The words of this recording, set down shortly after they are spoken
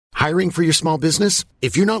Hiring for your small business?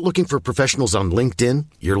 If you're not looking for professionals on LinkedIn,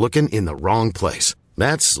 you're looking in the wrong place.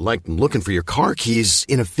 That's like looking for your car keys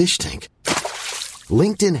in a fish tank.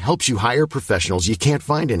 LinkedIn helps you hire professionals you can't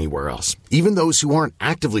find anywhere else, even those who aren't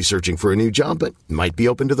actively searching for a new job but might be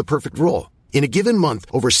open to the perfect role. In a given month,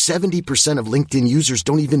 over 70% of LinkedIn users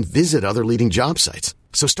don't even visit other leading job sites.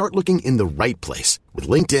 So start looking in the right place. With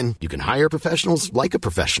LinkedIn, you can hire professionals like a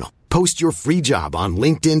professional. Post your free job on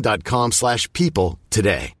linkedin.com/people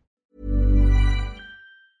today.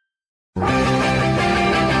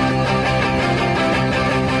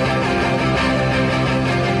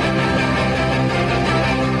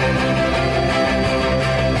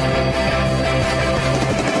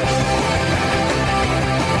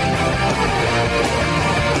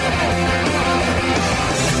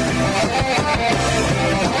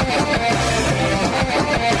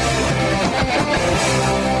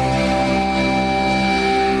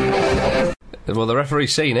 Well, the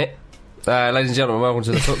referee's seen it. Ladies and gentlemen, welcome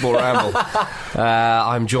to the Football Ramble.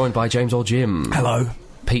 I'm joined by James or Jim. Hello.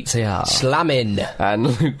 Pete's here. Slamming.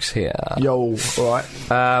 And Luke's here. Yo, alright.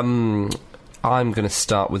 I'm going to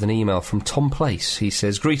start with an email from Tom Place. He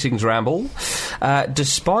says, "Greetings, Ramble.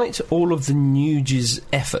 Despite all of the Nuges'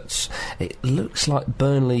 efforts, it looks like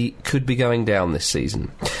Burnley could be going down this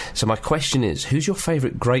season. So my question is, who's your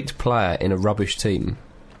favourite great player in a rubbish team?"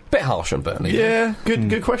 Bit harsh on Burnley. Yeah,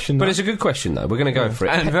 good question. But it's a good question, though. We're going to go for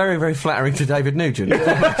it. And very, very flattering to David Nugent.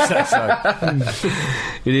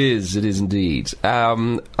 It is indeed.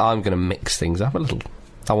 I'm going to mix things up a little.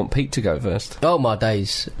 I want Pete to go first. Oh, my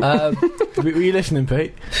days. Were you listening,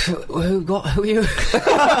 Pete? Who are you?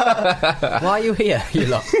 Why are you here, you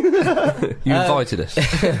lot? You invited us.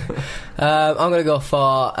 I'm going to go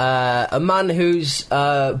for a man whose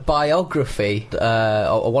biography,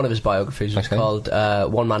 or one of his biographies, was called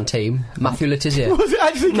One Man Team, Matthew Le Tissier. Was it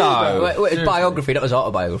actually? No. Wait, his biography, that was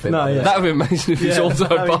autobiography. No, yeah. That would be amazing if it's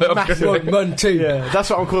autobiography. One Man Team. Yeah,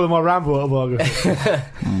 that's what I'm calling my Ramble autobiography.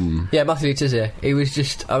 Yeah, Matthew Le Tissier. He was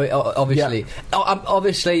just, I mean, obviously,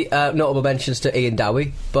 notable mentions to Ian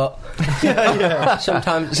Dowie, but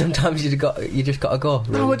sometimes you just got to go.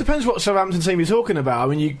 Really. No, it depends what Southampton team you're talking about.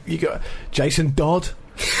 I mean, you got Jason Dodd,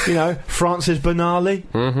 Francis Bernali,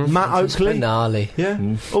 Matt Oakley. Bernali. Yeah,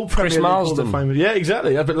 all Premier League Hall of Famers. Yeah,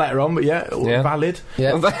 exactly. A bit later on, but all valid.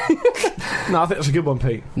 Yeah. No, I think that's a good one,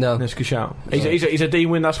 Pete. No, that's a good shout. He's a Dean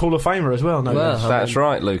Windass Hall of Famer as well. No, that's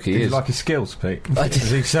right, Luke. He is. Like his skills, Pete.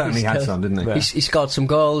 He certainly had some, didn't he? Yeah. He scored some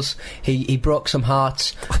goals. He broke some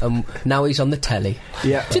hearts, and now he's on the telly.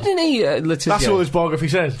 Yeah, didn't he? That's all his biography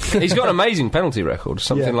says. He's got an amazing penalty record.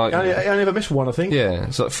 Something like he only ever missed one, I think. Yeah,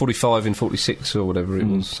 it's like 45 in 46 or whatever it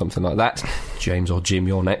was, something like that. James or Jim,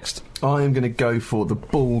 you're next. I am going to go for the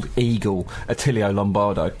bald eagle, Attilio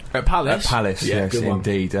Lombardo. At Palace? At Palace, yes,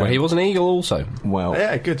 indeed. Well, he was an eagle also. Well,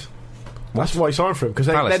 yeah, good. That's why he signed for him, because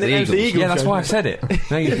then the the Eagles. Yeah, that's why I said it.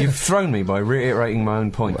 Now you've thrown me by reiterating my own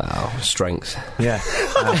point. Wow, strength. Yeah.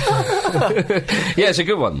 Yeah, it's a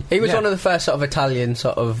good one. He was one of the first sort of Italian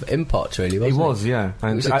sort of imports, really, wasn't he? He was, yeah.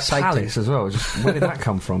 And was at exciting. Palace as well. Just, where did that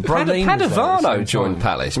come from? Padovano joined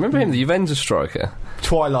Palace. Remember him, the Juventus striker?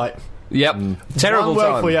 Twilight. Yep. Terrible one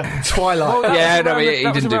word time. for you. Twilight. He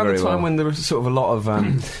didn't do very well. Time when there was sort of a lot of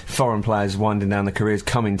foreign players winding down their careers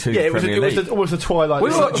coming to the Premier League. It was the Twilight. Do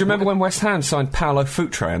you remember when West Ham signed Paulo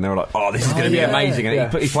Futre and they were like, oh, this is going to be amazing,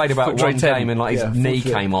 and he played about Futre one 10. game and his knee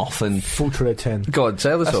came off and... Futre 10. God,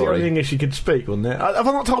 tell the That's story. the only English you could speak, wasn't it? Have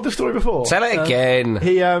I not told this story before? Tell it again.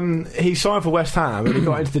 He signed for West Ham and he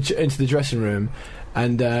got into the dressing room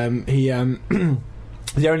and he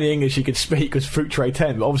the only English he could speak was Futre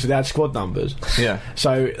 10, but obviously they had squad numbers. Yeah.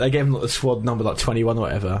 So they gave him the squad number 21 or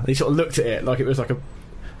whatever. And he sort of looked at it like it was like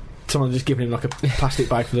someone just giving him like a plastic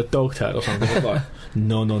bag for the dog turd or something. He was like,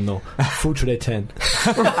 no, Futre 10.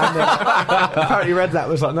 And apparently read that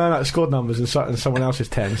was like, no, squad numbers and someone else is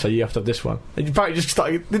 10, so you have to have this one. And apparently just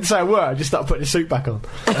didn't say a word, just started putting his suit back on.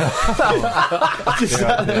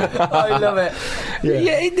 I love it.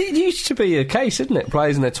 Yeah, it used to be a case, didn't it?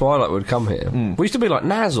 Players in their twilight would come here. We used to be like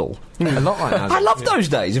Nazzle. A lot like Nazzle. I loved those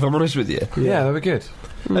days, if I'm honest with you. Yeah, they were good.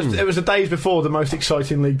 It was the days before the most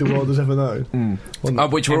exciting league the world has ever known.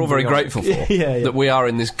 Which we're all very grateful for. That we are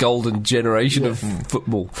in this golden generation of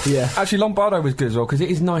football. Yeah. Actually, Lombardo was good as well, because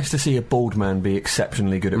it is nice to see a bald man be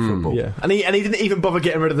exceptionally good at football. Yeah. And he didn't even bother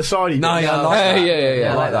getting rid of the side. I like that.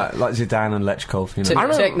 Yeah. I like that. Like Zidane and Lechkov, you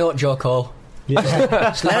know. Take note, Joe Cole.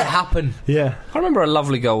 Just let it happen. Yeah. I remember a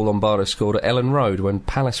lovely goal Lombardo scored at Ellen Road when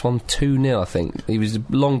Palace won 2-0, I think. He was a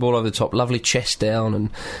long ball over the top, lovely chest down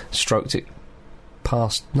and stroked it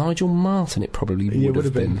past Nigel Martin, it probably would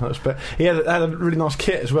have been. He had a really nice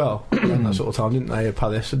kit as well around that sort of time, didn't they, at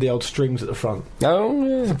Palace? With the old strings at the front. Oh,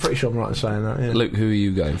 yeah. I'm pretty sure I'm right in saying that, yeah. Luke, who are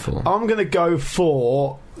you going for? I'm going to go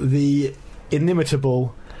for the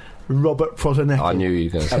inimitable Robert Protonecki. I knew you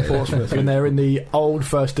were going to say at Portsmouth, when they're in the old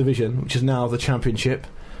First Division, which is now the Championship,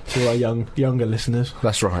 to our younger listeners.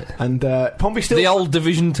 That's right. And Pompey still... The old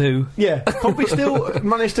Division 2. Yeah, Pompey still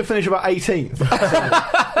managed to finish about 18th.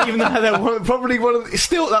 So, even though they're probably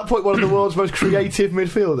still at that point one of the world's most creative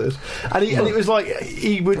midfielders. And it was like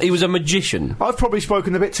he was a magician. I've probably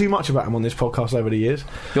spoken a bit too much about him on this podcast over the years.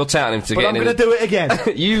 You're touting him to but get I'm going to do it again.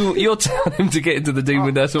 You're touting him to get into the Dean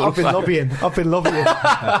Windass Hall of Fame. I've been lobbying.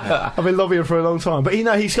 I've been lobbying for a long time. But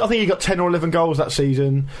I think he got 10 or 11 goals that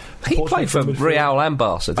season. He played for Real and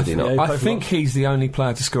Barca, did he not? I think he's the only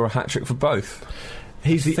player to score a hat-trick for both.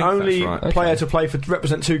 He's the only player to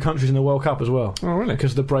represent two countries in the World Cup as well. Oh, really?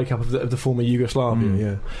 Because of the breakup of the former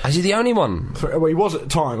Yugoslavia, yeah. Is he the only one? Well, he was at the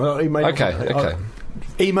time. Okay.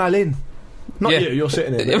 Email in. Not you, you're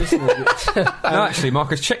sitting there. No, actually,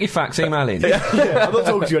 Marcus, check your facts, email in. Yeah, I'm not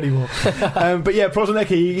talking to you anymore. But yeah,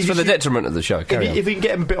 Protonecki... It's for the detriment of the show. If he can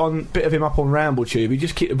get a bit of him up on Rambletube, he'd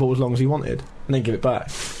just keep the ball as long as he wanted, and then give it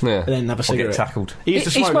back. Yeah. And then have a cigarette. Or get tackled. He used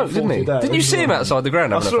to smoke, smoked, didn't he? Didn't you see him outside the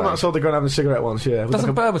ground? I saw him outside the ground having a cigarette once, yeah.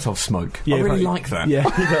 Doesn't Berbatov smoke? Yeah, I really like that. Yeah,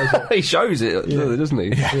 he does. He shows it, doesn't he?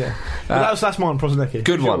 Yeah. That's mine, Protonecki.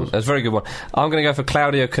 Good one. That's a very good one. I'm going to go for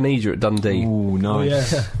Claudio Caniggia at Dundee. Ooh,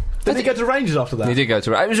 nice. Oh, yeah. Did he go to Rangers after that? He did go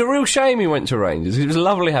to Rangers. It was a real shame he went to Rangers. It was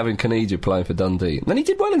lovely having Caniggia playing for Dundee. And then he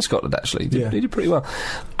did well in Scotland, actually. He did pretty well.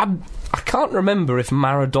 I can't remember if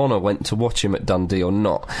Maradona went to watch him at Dundee or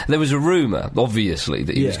not. There was a rumour, obviously,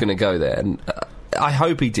 that he was going to go there. And I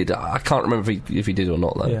hope he did. I can't remember if he did or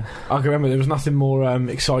not, though. Yeah. I can remember there was nothing more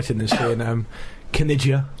exciting than seeing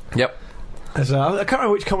Caniggia. Yep. I can't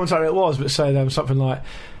remember which commentator it was, but said something like...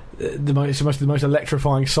 the most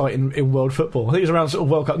electrifying sight in world football. I think it was around sort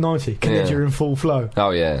of World Cup 90. Caniggia in full flow.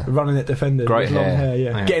 Oh yeah, running at defenders. Great with long hair.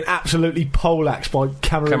 Yeah, getting absolutely poleaxed by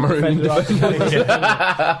Cameroon defenders.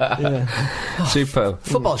 Yeah. Superb.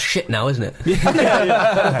 Football's shit now, isn't it?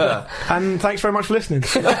 Yeah. And thanks very much for listening.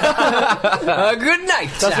 Good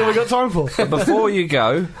night. That's all we got time for. But before you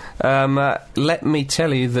go, let me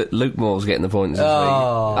tell you that Luke Moore's getting the points this week.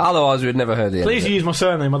 Otherwise, we'd never heard the end. Please use my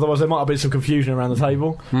surname. Otherwise, there might have been some confusion around the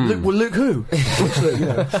table. Luke who?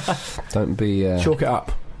 Don't be... chalk it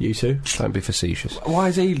up, you two. Don't be facetious. Why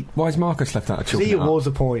is Marcus left out of chalking he awards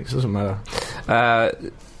the points, doesn't matter.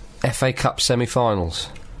 FA Cup semi-finals.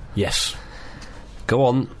 Yes. Go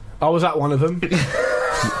on. I was at one of them.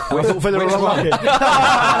 I thought Villa were unlucky.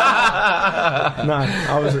 No,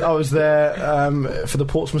 I was there for the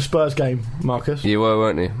Portsmouth Spurs game, Marcus. You were,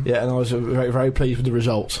 weren't you? Yeah, and I was very, very pleased with the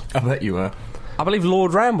results. I bet you were. I believe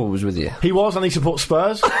Lord Ramble was with you. He was, and he supports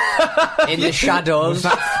Spurs. In the shadows.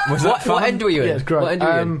 Was that fun? What end were you in? Yeah, it's great. What end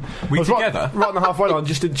were you in? We together? Right on the halfway line,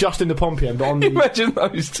 just in the Pompian, but on the... Imagine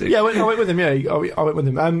those two. Yeah, I went with him, I went with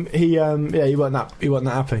him. He wasn't that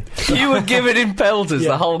happy. You were giving him pelters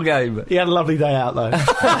the whole game. He had a lovely day out, though.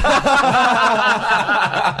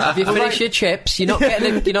 Have you finished your chips? You're not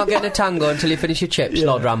getting a tango until you finish your chips,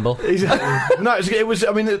 Lord Ramble. Exactly. No, it was,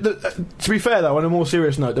 I mean, to be fair, though, on a more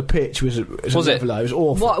serious note, the pitch was it was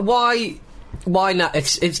awful. Why not?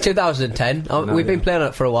 It's 2010. We've been playing on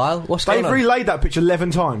it for a while. What's going on? They've relayed that pitch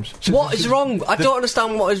 11 times. What is wrong? I don't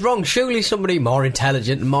understand what is wrong. Surely somebody more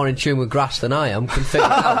intelligent and more in tune with grass than I am can figure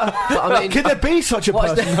it out. But I mean, could there be such a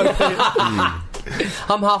person?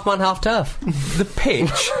 I'm half man, half turf. The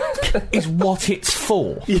pitch is what it's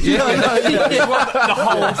for. Yeah. It's what the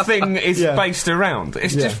whole thing is based around.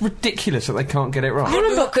 It's just ridiculous that they can't get it right.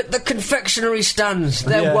 Look at the confectionery stands.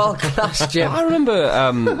 They're world class, Jim. I remember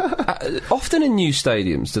often in new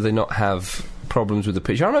stadiums do they not have problems with the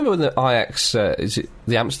pitch? I remember when the Ajax, is it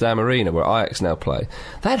the Amsterdam Arena where Ajax now play,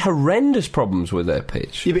 they had horrendous problems with their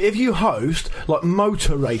pitch. Yeah, but if you host like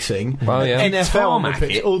motor racing, NFL on the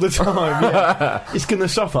pitch all the time, it's going to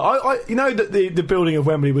suffer. You know that the building of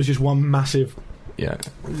Wembley was just one massive... Yeah,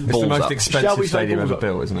 it's the most expensive stadium ever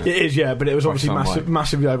built, isn't it? It is, yeah, but it was obviously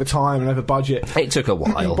massively over time and over budget. It took a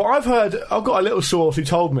while. But I've got a little source who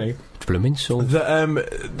told me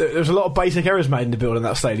that there was a lot of basic errors made in the building of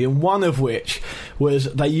that stadium, one of which was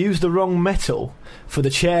they used the wrong metal for the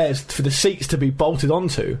chairs, for the seats to be bolted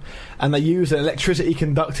onto, and they used an electricity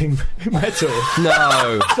conducting metal.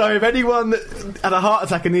 No. So if anyone had a heart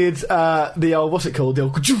attack and needed the old, what's it called? The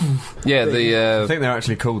old... Yeah, I think they're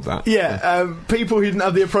actually called that. Yeah, people who didn't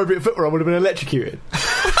have the appropriate footwear on would have been electrocuted.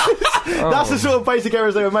 That's the sort of basic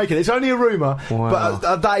errors they were making. It's only a rumour,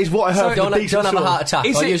 but that is what I heard. Don't have a heart attack.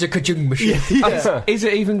 I'll use a kajung machine. Is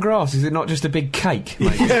it even grass? Is it not just a big cake?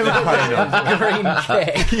 Green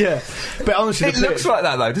cake. Yeah, but honestly, it looks like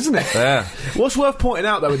that though, doesn't it? Yeah. What's worth pointing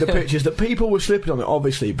out though with the pitch is that people were slipping on it,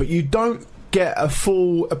 obviously, but you don't get a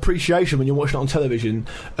full appreciation when you're watching it on television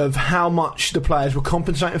of how much the players were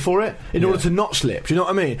compensating for it in order to not slip. Do you know what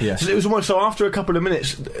I mean? Yeah. So it was almost so after a couple of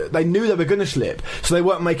minutes they knew they were going to slip, so they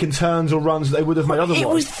weren't making turns or runs that they would have made otherwise. It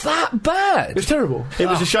was that bad. It was terrible. It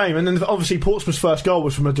was a shame. And then obviously Portsmouth's first goal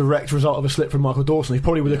was from a direct result of a slip from Michael Dawson. He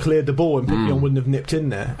probably would have cleared the ball and Picquion wouldn't have nipped in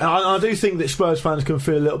there. And I do think that Spurs fans can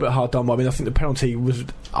feel a little bit hard done by. I mean, I think the penalty was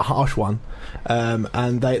a harsh one,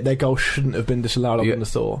 and their goal shouldn't have been disallowed. I wouldn't have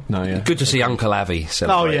thought. No, yeah. Good to see Uncle Avi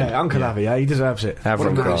celebrating. Oh yeah, Uncle Avi, he deserves it.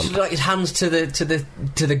 Avram Grant. Like his hands to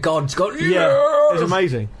the gods. Going, Yeah, it's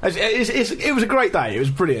amazing. It was a great day. It was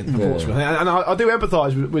brilliant for Portsmouth, and I do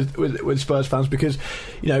empathise with Spurs fans because,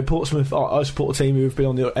 you know, Portsmouth. I support a team who have been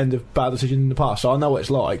on the end of bad decisions in the past, so I know what it's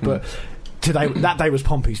like. But today, that day was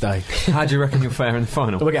Pompey's day. How do you reckon you'll fare in the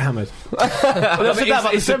final? We'll get hammered.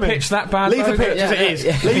 Is the pitch that bad? Leave the pitch as it is.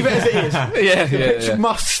 Leave it as it is. The pitch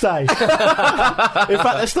must stay. In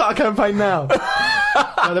fact, let's start a campaign now.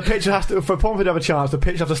 No, the pitch has to, for Pompey to have a chance, the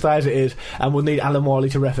pitch has to stay as it is, and we'll need Alan Wiley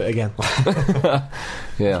to ref it again.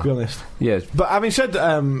 Yeah. To be honest. Yeah. But having said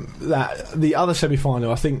that, the other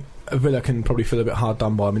semi-final, I think Villa can probably feel a bit hard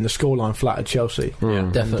done by. I mean, the scoreline flattered Chelsea. Yeah.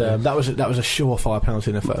 Definitely. And, that was a surefire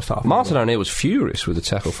penalty in the first half. Martin O'Neill was furious with the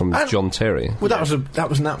tackle from John Terry. Well, that was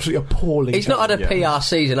an absolutely appalling. He's not had a PR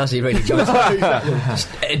season, has he? Really, John?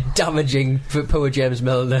 Exactly. Damaging for poor James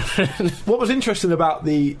Milner. What was interesting about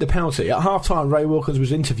the penalty, at half-time, Ray Wilkins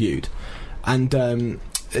was interviewed, and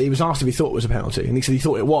he was asked if he thought it was a penalty, and he said he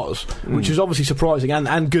thought it was, which was obviously surprising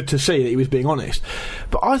and good to see that he was being honest.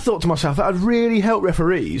 But I thought to myself, that would really help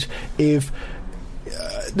referees if...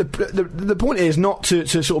 The point is not to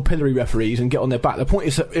sort of pillory referees and get on their back. The point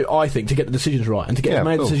is, I think, to get the decisions right and to get as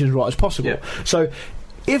many decisions right as possible. Yeah. So,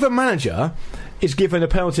 if a manager is given a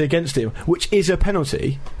penalty against him, which is a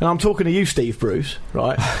penalty, and I'm talking to you, Steve Bruce,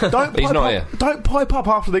 right? Don't pipe up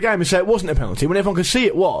after the game and say it wasn't a penalty when everyone can see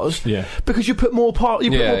it was, because you put more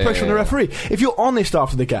pressure on the referee. If you're honest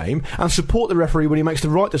after the game and support the referee when he makes the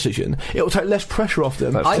right decision, it will take less pressure off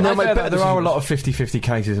them. There are a lot of 50-50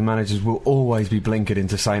 cases, and managers will always be blinkered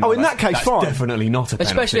into saying, in that case, that's fine. Definitely not a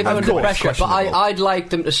penalty. Especially if they're under pressure. But I'd like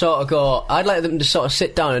them to sort of go. I'd like them to sort of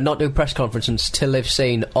sit down and not do a press conference until they've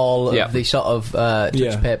seen all of the sort of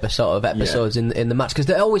touch paper sort of episodes in the match, because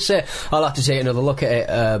they always say, I'll have to take another look at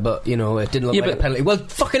it, but you know, it didn't look like a penalty. Well,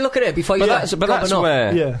 fucking look at it before you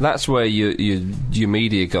that's where your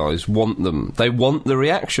media guys want them. They want the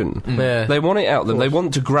reaction. They want it out of them. They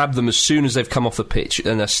want to grab them as soon as they've come off the pitch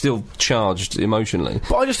and they're still charged emotionally.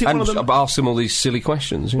 But I just think ask them all these silly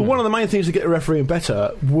questions. Well, one of the main things to get a referee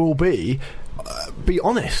better will be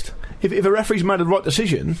honest. If a referee's made the right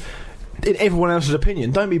decision, in everyone else's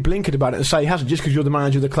opinion, don't be blinkered about it and say he hasn't just because you're the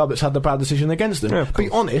manager of the club that's had the bad decision against them.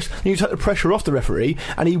 Be honest, and you take the pressure off the referee,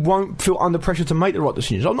 and he won't feel under pressure to make the right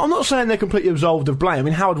decisions. I'm not saying they're completely absolved of blame. I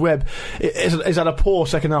mean, Howard Webb is had a poor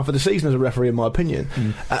second half of the season as a referee, in my opinion,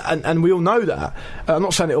 and we all know that. I'm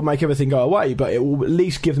not saying it will make everything go away, but it will at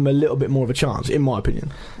least give them a little bit more of a chance, in my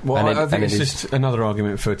opinion. Well, I think it's just another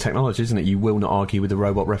argument for technology, isn't it? You will not argue with the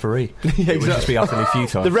robot referee. It would just be utterly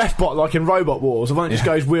futile. The ref bot, like in Robot Wars, the one that just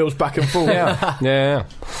goes wheels back and forth. Yeah.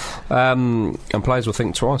 And players will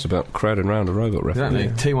think twice about crowding round a robot referee.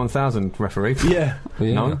 Exactly. T1000 referee. Yeah.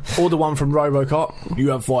 No. Or the one from RoboCop. You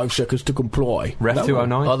have 5 seconds to comply. Ref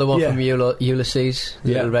 209. Or the one from Ulysses,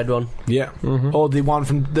 the little red one. Yeah. Or the one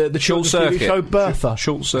from the Short Circuit show Bertha.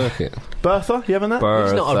 Short Circuit. Bertha, you having that?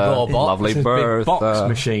 Bertha. It's not a robot. Lovely it's Bertha. Big box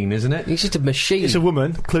machine, isn't it? He's just a machine. It's a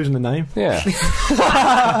woman. Clues in the name. Yeah.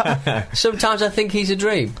 Sometimes I think he's a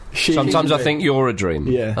dream. Sometimes I think you're a dream.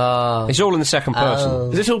 Yeah. It's all in the second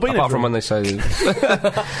person. Is this all been apart from when they say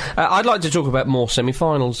I'd like to talk about more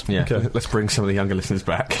semi-finals. Yeah. Okay. Let's bring some of the younger listeners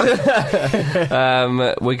back.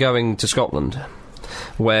 We're going to Scotland,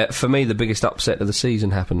 where, for me, the biggest upset of the season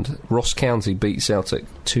happened. Ross County beat Celtic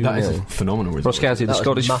 2-0. That is a phenomenal result. Ross County, the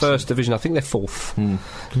Scottish First Division, I think they're 4th.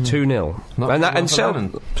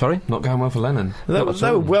 2-0. Sorry? Not going well for Lennon. They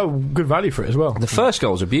were good value for it as well. The first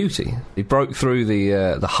goal was a beauty. He broke through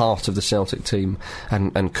the heart of the Celtic team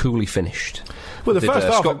and coolly finished. Well, the first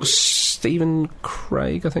half... Stephen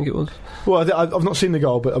Craig, I think it was. Well, I've not seen the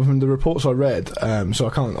goal, but from the reports I read, so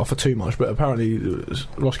I can't offer too much, but apparently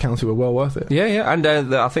Ross County were well worth it. Yeah, and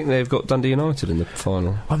I think they've got Dundee United in the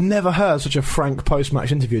final. I've never heard such a frank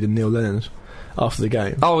post-match interview than Neil Lennon's. after the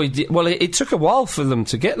game. Oh, he did. Well, it took a while for them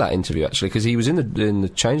to get that interview, actually, because he was in the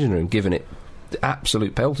changing room giving it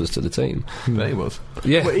absolute pelters to the team. There he was.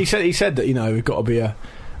 Yeah. Well, he said that, we've got to be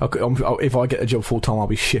if I get a job full time, I'll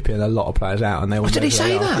be shipping a lot of players out, and they. Did he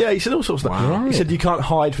say that? Yeah, he said all sorts of stuff. Right. He said you can't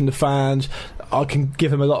hide from the fans. I can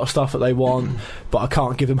give them a lot of stuff that they want, but I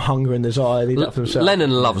can't give them hunger and desire. They for themselves. Lennon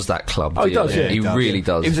loves that club. Oh, he does. Yeah, he really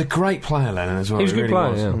does. He was a great player, Lennon, as well. He was a good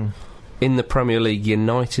player. Was. Yeah. In the Premier League,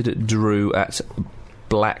 United drew at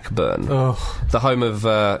Blackburn, the home of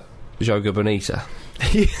Joga Bonita.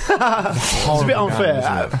 It's a bit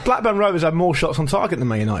unfair. Blackburn Rovers had more shots on target than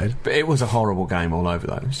Man United, but it was a horrible game all over.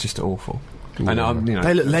 Though it was just awful. And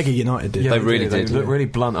they looked leggy. United did. Yeah, they really did. They looked really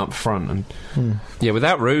blunt up front, and yeah,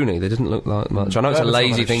 without Rooney, they didn't look like much. I know it's a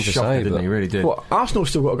lazy thing to say, but he really did. Well, Arsenal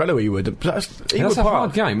still got to go to Ewood. That's a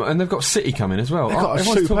hard game, and they've got City coming as well. They've got a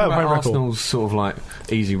everyone's superb talking about home Arsenal's sort of like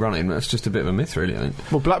easy running. That's just a bit of a myth, really. I think.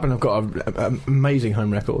 Well, Blackburn have got an amazing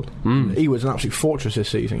home record. Ewood's an absolute fortress this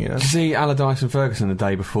season. Did you see Allardyce and Ferguson the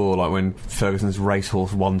day before, like when Ferguson's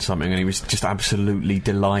racehorse won something, and he was just absolutely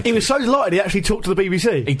delighted. He was so delighted he actually talked to the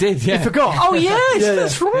BBC. He did. Yeah. He forgot. Oh yes,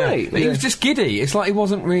 that's right. Yeah. He was just giddy. It's like he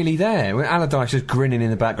wasn't really there. When Allardyce just grinning in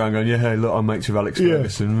the background, going, "Yeah, look, I'm mates with Alex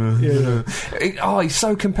Ferguson." He's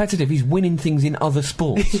so competitive. He's winning things in other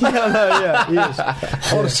sports. He is.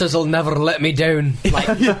 Horses will never let me down, like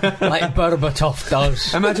Berbatov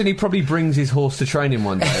does. Imagine he probably brings his horse to training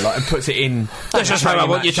one day, and puts it in. This is how I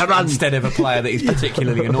want you to run, instead of a player that he's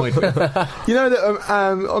particularly annoyed with. You know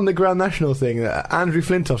that on the Grand National thing, that Andrew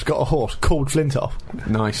Flintoff's got a horse called Flintoff.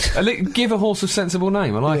 Nice. Give a horse a sensible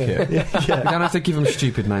name. I like it. Yeah. You don't have to give them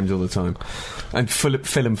stupid names all the time, and fill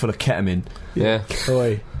them full of ketamine. Yeah.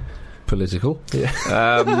 Oi. Political. Yeah.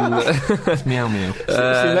 Meow meow. It's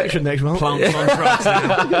the election next month. Plants on drugs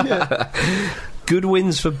now. Good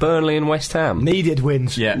wins for Burnley and West Ham. Needed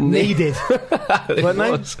wins. Yeah. Needed. Weren't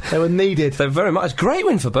they? They were needed. They're very much. Great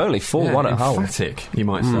win for Burnley, 4-1 at Hull. Emphatic, you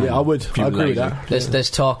might say. Yeah, I would. I agree with that. There's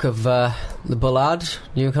talk of the Bullard,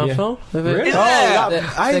 Newcastle. Really?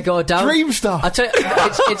 They go down. Dream stuff. I tell you,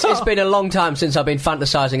 it's been a long time since I've been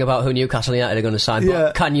fantasising about who Newcastle United are going to sign.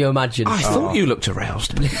 But can you imagine? I thought you looked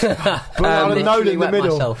aroused. Bullard and Nolan in the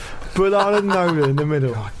middle. Bullard and Nolan in the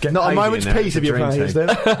middle. Not a moment's peace if you're playing against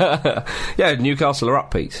them. Yeah, Newcastle are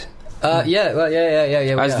up, Pete.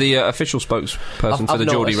 Yeah. As the official spokesperson for the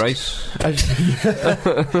Geordie race.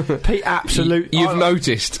 Pete, absolute. You've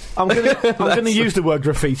noticed. I'm going to use the word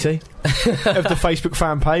graffiti of the Facebook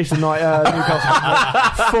fan page the night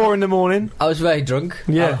Newcastle 4 a.m. I was very drunk.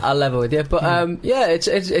 Yeah, I'll level with you, but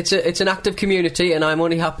it's an active community, and I'm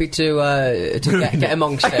only happy to get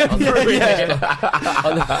amongst it.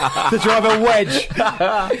 To drive a wedge.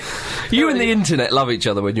 You and the internet love each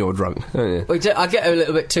other when you're drunk, don't you? I get a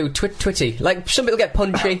little bit too twitty. Like some people get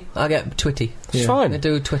punchy, I get twitty. It's fine. I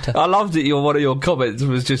do Twitter. I loved it. One of your comments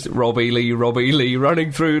was just Robbie Lee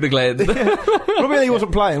running through the Glen. Robbie Lee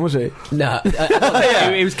wasn't playing, was he? No.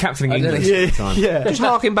 He was captaining England at the time. Yeah. Just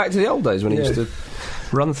harking back to the old days when he used to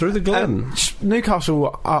run through the Glen.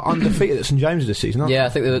 Newcastle are undefeated at St James's this season, aren't they? Yeah, I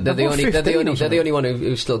think they're the only one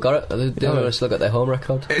who's still got it. They're the only one who's still got their home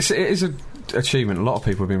record. It is an achievement. A lot of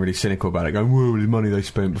people have been really cynical about it, going, "Whoa, the money they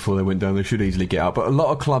spent before they went down, they should easily get out." But a lot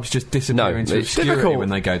of clubs just disappear into obscurity when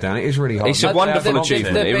they go down. It is really hard. It's a wonderful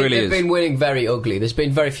achievement. It really is. They've been winning very ugly. There's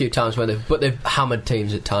been very few times where they've hammered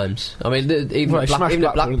teams at times. I mean, even at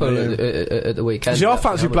Blackpool at the weekend. See, I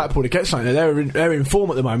fancy Blackpool to get something. They're in form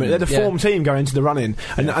at the moment. They're the form team going into the run-in,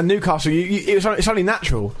 and Newcastle. It's only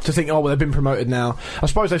natural to think, they've been promoted now. I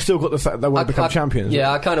suppose they've still got the fact they want to become champions.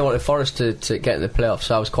 Yeah, I kind of wanted Forest to get in the playoffs,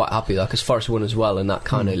 so I was quite happy though, because Forest won as well, and that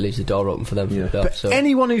kind of leaves the door open for them for the playoffs. But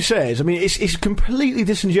anyone who says, I mean, it's completely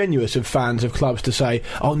disingenuous of fans of clubs to say,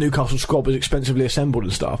 Newcastle's squad was expensively assembled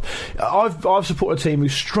and stuff. I've supported a team who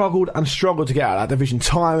struggled to get out of that division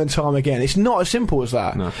time and time again. It's not as simple as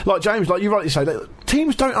that. No. Like James, like you rightly say,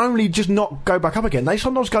 teams don't only just not go back up again; they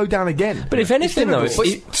sometimes go down again. But if anything, though,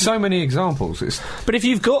 so many examples. But if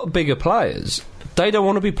you've got bigger players, they don't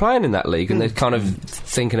want to be playing in that league, and they're kind of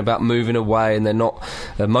thinking about moving away, and they're not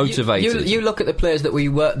motivated. You look at the players that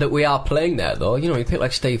we are playing there, though. You know, you pick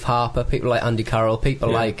like Steve Harper, people like Andy Carroll,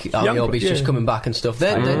 people like Ariobi's just coming back and stuff.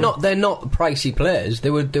 They're not pricey players.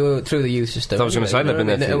 They were through the youth system. I was going to say they've been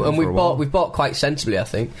there, and we've bought quite sensibly, I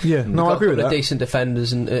think. Yeah, no, I agree with that. Decent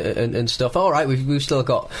defenders and stuff. All right, we've still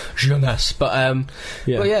got jeunesse, but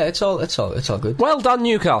it's all good. Well done,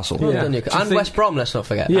 Newcastle. Well done, Newcastle. And West Brom. Let's not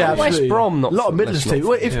forget. Yeah, West Brom. Not a lot of Midlands teams.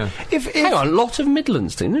 Hang on, a lot of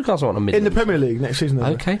Midlands teams. Newcastle aren't a Midlands in the Premier League next season.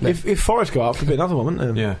 Okay. If Forest go up, there'll be another one, won't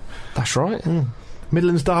there? Yeah, that's right.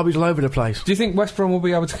 Midlands derbies all over the place. Do you think West Brom will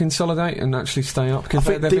be able to consolidate and actually stay up? Because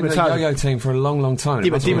they've been a yo-yo team for a long time.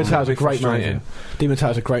 Yeah, but Di Matteo's a great manager. Di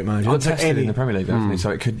Matteo's a great manager. Untested in the Premier League, definitely,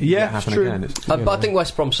 so it could happen again. But I think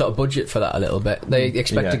West Brom sort of budget for that a little bit. They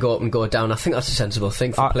expect to go up and go down. I think that's a sensible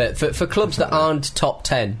thing for clubs that aren't top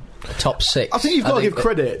 10, top 6. I think you've got to give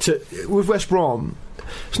credit to with West Brom.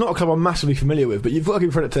 It's not a club I'm massively familiar with, but you've got to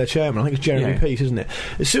give credit to their chairman. I think it's Jeremy Peace, isn't it?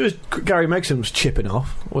 As soon as Gary Megsham's chipping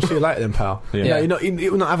off, we'll see you later then, pal. You're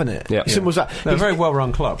not having it. Simple as that. They're a very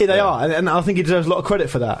well-run club. Yeah, they are, and I think he deserves a lot of credit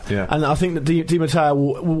for that. Yeah. And I think that Di Matteo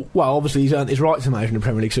will, well, obviously he's earned his right to manage in the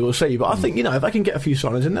Premier League, so we'll see. But I think, if they can get a few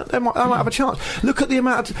signings in, they might have a chance. Look at the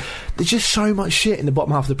amount there's just so much shit in the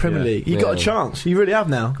bottom half of the Premier League. You've got a chance. You really have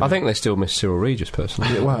now. I think they still miss Cyril Regis,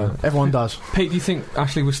 personally. Well, everyone does. Pete, do you think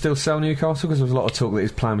Ashley would still sell Newcastle? Because there was a lot of talk that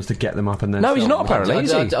his plan was to get them up and then... No, he's not, apparently,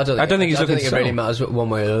 is he? I don't think it really matters. matters one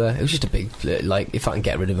way or the other. It was just a big, if I can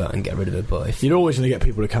get rid of it, I can get rid of it, but if... You're always going to get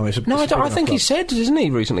people to come in. No, I think he said, isn't he,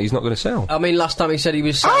 recently, he's not going to sell. I mean, last time he said he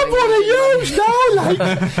was selling... I'm one of you, like...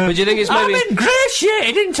 But do you think it's maybe... I'm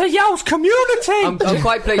ingratiated into y'all's community! I'm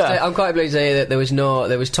quite pleased to hear that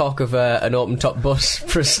there was talk of an open-top bus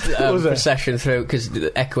procession through, because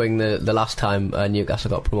echoing the last time Newcastle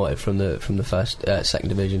got promoted from the first, second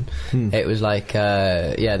division. It was like,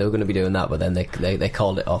 they were going to be doing that, but then they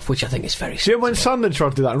called it off, which I think is very... See, when Sunderland tried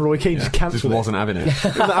to do that and Roy Keane just cancelled it. Just wasn't having it.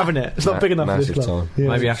 He's not having it. It's not big enough for this club. Yeah,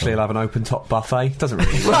 maybe Ashley will have an open-top buffet. Doesn't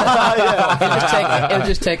really... He'll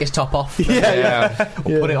just take his top off. Or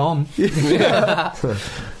put it on.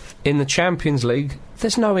 In the Champions League,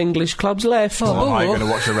 there's no English clubs left. I'm going to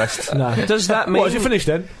watch the rest. No. Does that mean... What, is it finished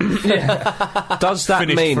then? Does that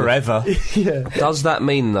finished mean... forever. Does that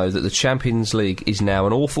mean, though, that the Champions League is now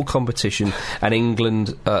an awful competition and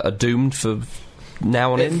England are doomed for...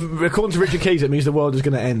 now on in? According to Richard Keys, it means the world is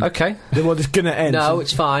going to end. Okay. The world is going to end. No,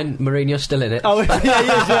 it's fine. Mourinho's still in it. Oh, yeah, he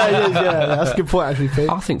is. That's a good point, actually, Pete.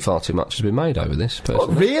 I think far too much has been made over this, personally.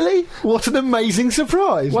 What, really? What an amazing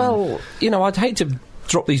surprise. Well, I'd hate to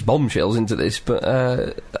drop these bombshells into this, but...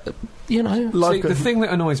 See, the thing that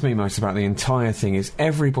annoys me most about the entire thing is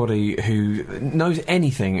everybody who knows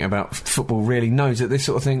anything about football really knows that these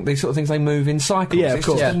sort of things they move in cycles. Yeah, it's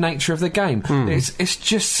just the nature of the game. It's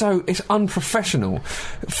just so it's unprofessional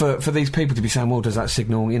for these people to be saying, well, does that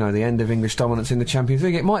signal the end of English dominance in the Champions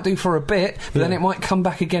League? It might do for a bit, but then it might come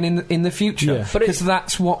back again in the future because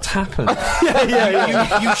that's what's happened.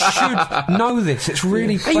 You should know this. It's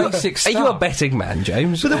really basic stuff. Are you a betting man,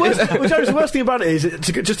 James? But the worst thing about it is,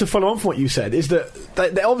 just to follow on from what you said, is that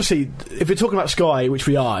they obviously, if you're talking about Sky, which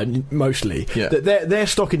we are mostly, that their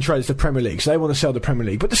stock in trade is the Premier League, so they want to sell the Premier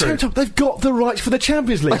League. But at the same time, they've got the rights for the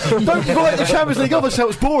Champions League. Don't write the Champions League off and say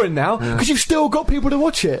it's boring now, because you've still got people to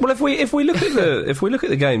watch it. Well, if we look at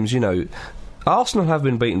the games, Arsenal have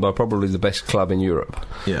been beaten by probably the best club in Europe.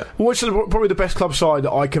 Yeah. Which is probably the best club side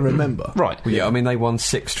that I can remember. Right. Well, yeah, I mean, they won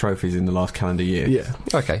 6 trophies in the last calendar year. Yeah.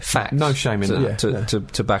 Okay, fact. No shame in that.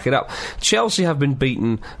 To back it up. Chelsea have been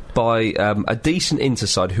beaten by a decent Inter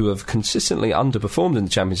side who have consistently underperformed in the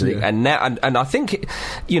Champions League, and now and I think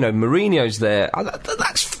Mourinho's there.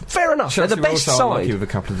 That's fair enough. Chelsea They're the best also side. unlucky with a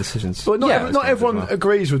couple of decisions. But not everyone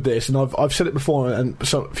agrees with this, and I've said it before, and a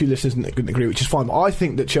few listeners didn't agree, which is fine. But I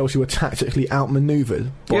think that Chelsea were tactically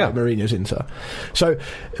outmanoeuvred by Mourinho's Inter. So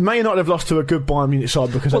Man United have lost to a good Bayern Munich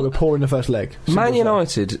side because they were poor in the first leg. Man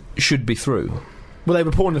United should be through. Well, they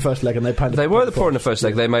were poor in the first leg, and they played. They were poor in the first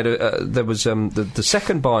leg. They made there was the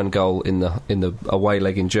second Bayern goal in the away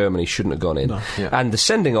leg in Germany shouldn't have gone in, and the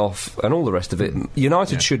sending off and all the rest of it.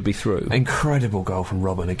 United should be through. Incredible goal from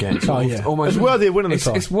Robben again. Almost it's worthy of winning the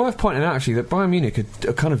time. It's worth pointing out actually that Bayern Munich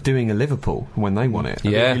are kind of doing a Liverpool when they won it. I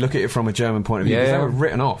mean, if you look at it from a German point of view, because they were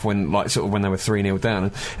written off when they were 3-0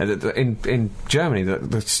 down. In Germany,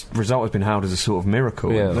 the result has been hailed as a sort of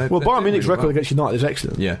miracle. Yeah. Well, Bayern Munich's record against United is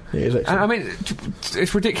excellent. Yeah, it is excellent. And I mean,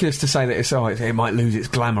 it's ridiculous to say that it might lose its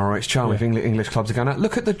glamour or its charm if English clubs are going out.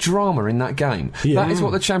 Look at the drama in that game. That is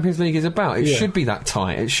what the Champions League is about. It should be that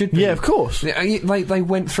tight. It should be. Yeah, of course. They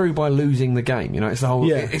went through by losing the game. It's the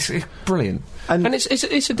whole. It's brilliant. And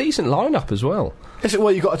it's a decent lineup as well.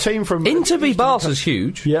 Well, you've got a team from Inter v Barca's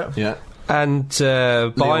huge. Yeah. And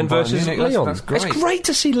Bayern versus Lyon. That's great. It's great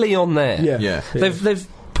to see Lyon there. Yeah. They've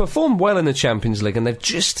performed well in the Champions League, and they've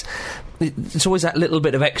just it's always that little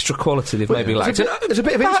bit of extra quality they've maybe lacked. There's a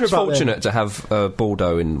bit of interest about fortunate to have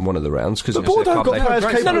Bordeaux in one of the rounds because Bordeaux got players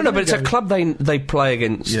capable. No, but it's a club they play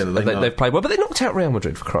against. Yeah, they've played well, but they knocked out Real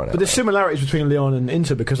Madrid for crying out. But there's similarities between Lyon and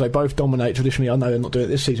Inter because they both dominate traditionally. I know they're not doing it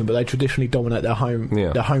this season, but they traditionally dominate their home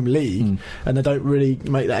league, and they don't really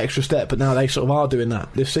make that extra step. But now they sort of are doing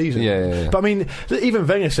that this season. Yeah. But I mean, even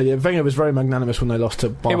Wenger said Wenger was very magnanimous when they lost to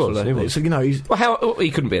Barcelona. He was. So,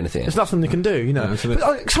 he couldn't be anything. There's nothing they can do, No,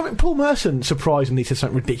 but, Paul Merson surprisingly said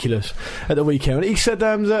something ridiculous at the weekend. He said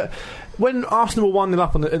that when Arsenal were 1-0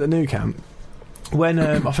 up at the Nou Camp, when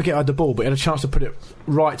I forget who had the ball, but he had a chance to put it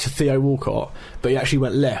right to Theo Walcott, but he actually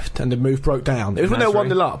went left and the move broke down. It was when they were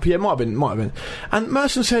 1-0 up. Yeah, it might have been. And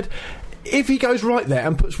Merson said, if he goes right there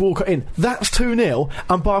and puts Walcott in, that's 2-0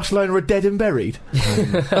 and Barcelona are dead and buried.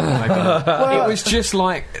 It was just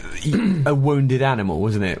like a wounded animal,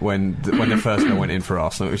 wasn't it, when the first goal went in for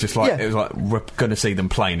Arsenal? It was just like, it was like, we're going to see them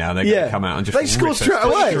play now, they're going to come out and just they scored straight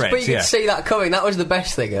away. But you could see that coming. That was the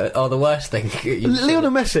best thing, or the worst thing.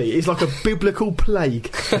 Lionel Messi is like a biblical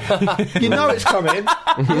plague. You know it's coming.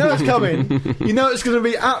 You know it's going to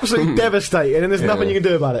be absolutely devastating, and there's nothing you can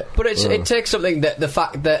do about it. But it takes something that the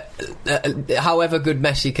fact that however good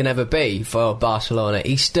Messi can ever be for Barcelona,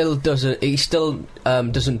 he still doesn't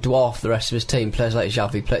doesn't dwarf the rest of his team. Players like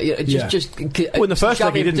Xavi in the first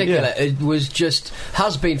leg he didn't. It was just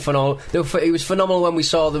has been phenomenal. He was phenomenal when we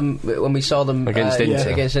saw them against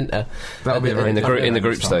Inter. That'll be in the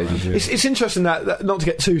group stages. It's interesting that not to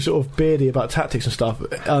get too sort of beardy about tactics and stuff.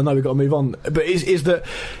 I know we've got to move on, but is that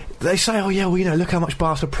they say, look how much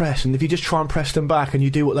Barca press, and if you just try and press them back and you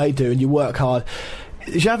do what they do and you work hard.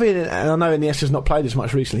 Xavi and I know Iniesta's not played as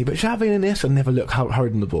much recently, but Xavi and Iniesta never look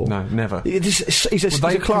hurried on the ball. No, never. He's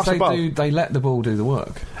a class above. They let the ball do the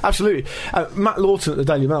work. Absolutely. Matt Lawton at the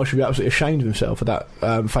Daily Mail should be absolutely ashamed of himself for that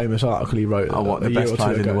famous article he wrote. The best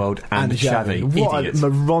players in the world and Xavi. What a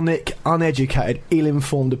moronic, uneducated,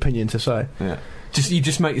 ill-informed opinion to say. Yeah. You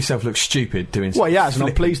just make yourself look stupid doing. Well, yeah, and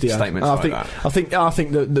I'm pleased he has. Statements that. I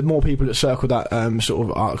think that the more people that circle that sort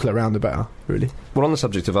of article around, the better. Really. Well, on the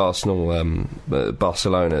subject of Arsenal,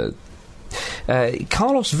 Barcelona,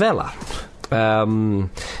 Carlos Vela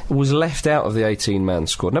was left out of the 18-man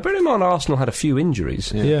squad. Now, bear in mind, Arsenal had a few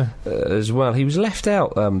injuries as well. He was left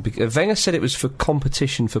out. Wenger said it was for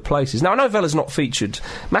competition for places. Now, I know Vela's not featured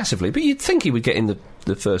massively, but you'd think he would get in the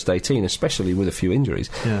first 18, especially with a few injuries.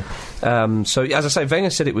 Yeah. So, as I say, Wenger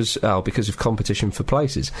said it was because of competition for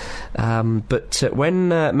places. But when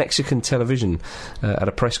Mexican television at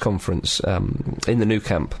a press conference in the Nou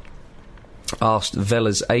Camp asked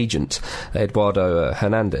Vela's agent, Eduardo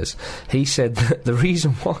Hernandez, he said that the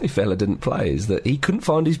reason why Vela didn't play is that he couldn't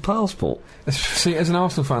find his passport. See, as an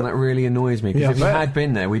Arsenal fan, that really annoys me, because if he had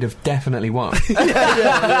been there, we'd have definitely won. Exactly.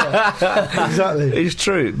 It's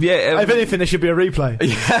true. Yeah. If anything, there should be a replay.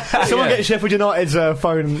 Someone get Sheffield United's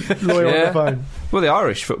phone lawyer on the phone. Well, the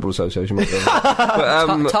Irish Football Association might go.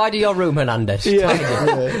 But, tidy your room, Hernandez.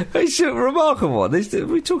 It's a remarkable one.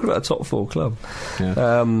 We're talking about a top 4 club.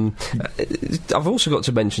 Yeah. I've also got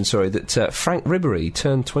to mention, that Frank Ribery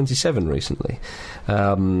turned 27 recently.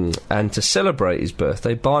 And to celebrate his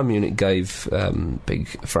birthday, Bayern Munich gave Big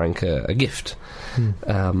Frank a gift. Do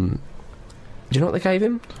you know what they gave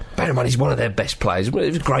him? Bear in mind, he's one of their best players. He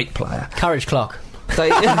was a great player. Carriage clock.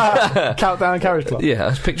 Countdown carriage clock.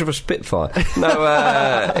 Yeah, a picture of a Spitfire.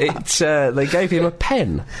 No, they gave him a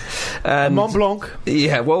pen. And Mont Blanc.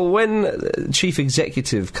 Yeah, well, when Chief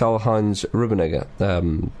Executive Karl-Heinz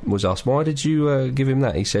Rummenigge was asked, why did you give him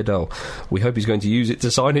that? He said, we hope he's going to use it to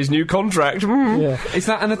sign his new contract. Yeah. Is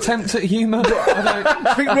that an attempt at humour?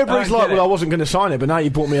 I think Ribery's like, I wasn't going to sign it, but now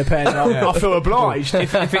you bought me a pen, I feel obliged.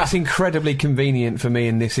 If it's incredibly convenient for me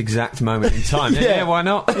in this exact moment in time, then why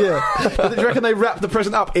not? Yeah. But do you reckon they wrapped the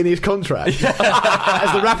present up in his contract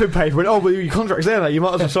as the wrapping paper went, well, your contract's there now, you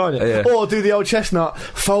might as well sign it. Or do the old chestnut,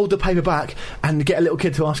 fold the paper back and get a little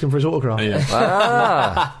kid to ask him for his autograph.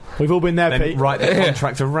 We've all been there, then Pete. Write the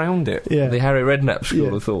contract around it. The Harry Redknapp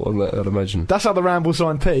school of thought on that, I'd imagine. That's how the Ramble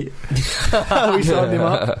signed Pete. We signed him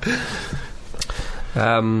up.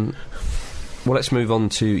 Well, let's move on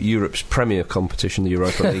to Europe's premier competition, the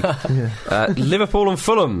Europa League. Liverpool and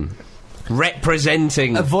Fulham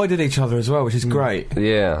representing, avoided each other as well, which is great.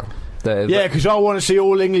 Because I want to see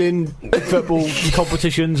all England football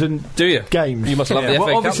competitions and games. You must love the FA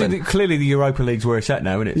Cup. Obviously, clearly the Europa League's where it's at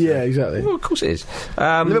now, isn't it? Yeah, exactly. Well, of course it is.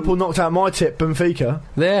 Liverpool knocked out my tip, Benfica.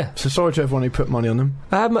 There. So sorry to everyone who put money on them.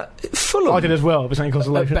 Fulham. I did as well, but it's ain't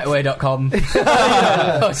consolation. Betway.com.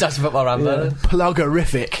 That's a football rambler.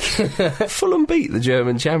 Pluggerific. Fulham beat the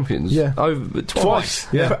German champions. Yeah. Twice.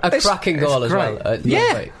 A cracking goal as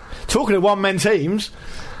well. Talking of one-man teams,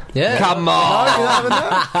 Yeah. Come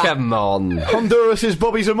on. Come on. Honduras is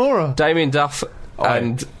Bobby Zamora. Damien Duff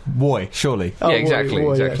and... Boy, surely. Yeah, exactly.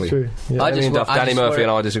 Yeah, true. Yeah. Damien Duff, Danny Murphy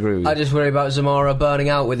and I disagree with you. I just worry about Zamora burning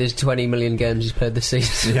out with his 20 million games he's played this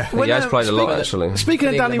season. Yeah. He has played a lot, actually. Speaking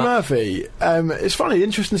of Danny Murphy, it's funny,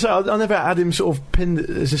 interesting to say, I never had him sort of pinned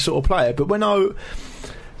as this sort of player, but when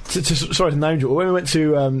sorry to name drop, when we went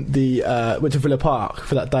to went to Villa Park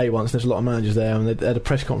for that day once, there's a lot of managers there, and they had a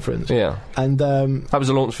press conference. Yeah. And that was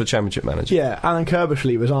a launch for Championship Manager. Yeah, Alan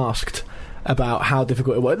Kirbishley was asked about how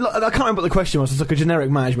difficult it was. I can't remember what the question was. It's like a generic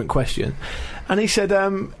management question, and he said,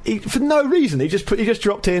 for no reason, he just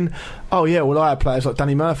dropped in, "Oh yeah, well I had players like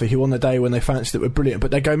Danny Murphy who on the day when they fancied it were brilliant, but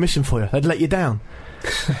they'd go missing for you. They'd let you down."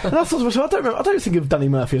 And I thought to myself, I don't think of Danny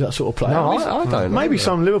Murphy as that sort of player. No, I don't. Maybe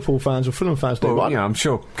some Liverpool fans or Fulham fans do. Well, yeah, I'm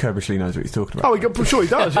sure Kirbishley knows what he's talking about. Oh, I'm sure he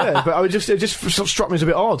does. Yeah, but it just sort of struck me as a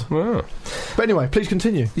bit odd. Yeah. But anyway, please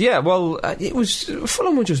continue. Yeah, well, it was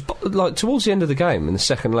Fulham were just like towards the end of the game in the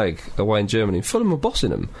second leg away in Germany. Fulham were bossing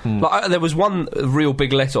them. Like there was one real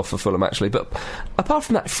big let off for Fulham actually, but apart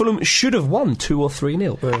from that, Fulham should have won 2 or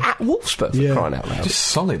 3-0 at Wolfsburg for crying out loud. Just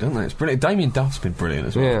solid, aren't they? It's brilliant. Damien Duff's been brilliant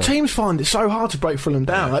as well. Yeah. Teams find it so hard to break Fulham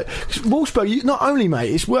down. Like, Wolfsburg, not only,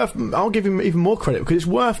 mate, it's worth. I'll give him even more credit because it's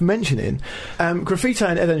worth mentioning. Graffiti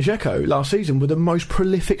and Edin Dzeko last season were the most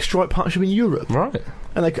prolific strike partnership in Europe. Right.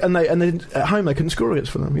 And they at home they couldn't score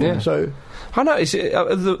against Fulham. You know, so I know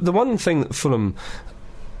the one thing that Fulham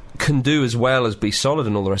can do as well as be solid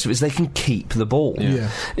and all the rest of it is they can keep the ball.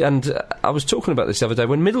 Yeah. And I was talking about this the other day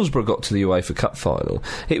when Middlesbrough got to the UEFA Cup final.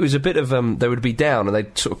 It was a bit of they would be down and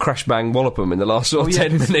they'd sort of crash bang wallop them in the last sort of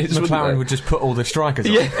 10 minutes. McLaren would just put all the strikers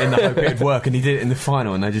on in the hope it'd work, and he did it in the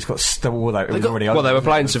final, and they just got stubble. They were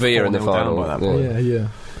playing Sevilla in the final.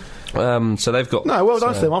 So they've got. No, well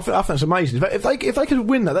done to them. I think that's amazing. If they could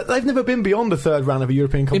win that, they've never been beyond the third round of a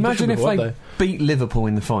European competition. Imagine before, if they beat Liverpool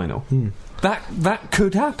in the final. That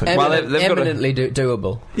could happen. They've eminently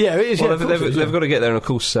doable. Yeah, it is. Well, they've got to get there, and of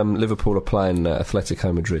course, Liverpool are playing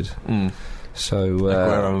Atletico Madrid. So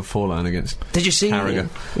Aguero and Forlan against. Did you see? Carragher.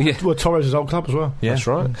 Yeah, well, Torres' old club as well. Yeah. That's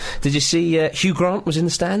right. Did you see Hugh Grant was in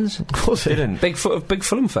the stands? Of course, he didn't. Big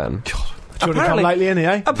Fulham fan. Apparently, lately,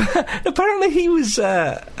 anyway. Apparently, he was,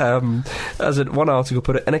 as one article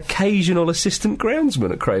put it, an occasional assistant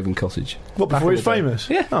groundsman at Craven Cottage. What, before he was famous?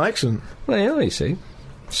 Yeah. Oh, excellent. Well, yeah, you see.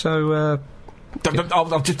 So.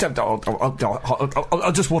 I'll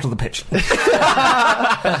just water the pitch.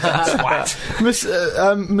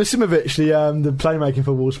 Misimovic, the playmaker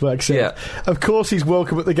for Wolfsburg, said, of course he's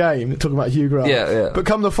welcome at the game, talking about Hugh Grant, but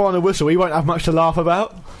come the final whistle, he won't have much to laugh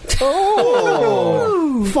about.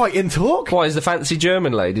 Fighting talk. Why is the fancy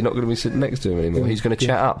German lady not going to be sitting next to him anymore? He's going to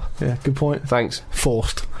chat up. Yeah, good point. Thanks.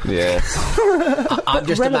 Forced. Yeah. I'm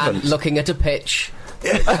just relevant. A man looking at a pitch.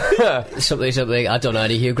 something. I don't know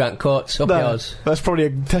any Hugh Grant quotes. Up yours. That's probably a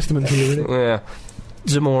testament to you, isn't it? Yeah.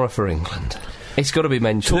 Zamora for England. It's got to be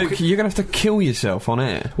mentioned. Luke, you're going to have to kill yourself on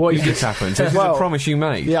air if this happens. This is a promise you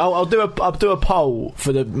made. Yeah, I'll do a poll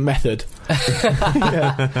for the method.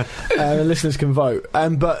 The listeners can vote.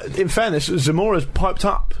 But in fairness, Zamora's piped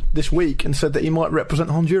up this week and said that he might represent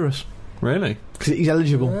Honduras. Really? Because he's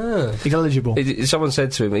eligible. He's eligible. Someone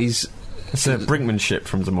said to him, It's a brinkmanship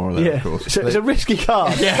from Zamora there, of course. It's a risky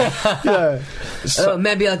card. So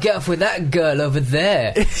maybe I'll get off with that girl over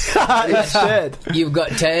there. Instead. You've got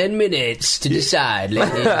 10 minutes to decide.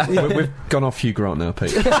 We've gone off Hugh Grant now,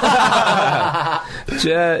 Pete.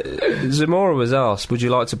 Zamora was asked, would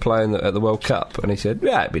you like to play at the World Cup? And he said,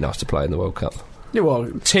 yeah, it'd be nice to play in the World Cup. Yeah,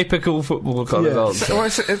 well, typical football kind of answer. Well,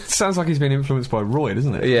 it sounds like he's been influenced by Roy,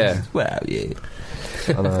 doesn't it? Yeah. Well, yeah.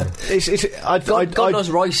 I know. God knows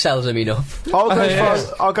Roy sells him enough. I'll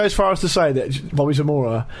go as far as to say that Bobby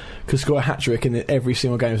Zamora could score a hat-trick in every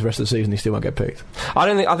single game for the rest of the season. He still won't get picked. I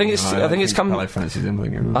think it's come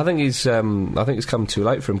too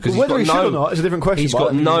late for him because whether he should or not is a different question. He's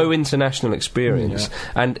got no international experience,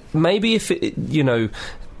 and maybe if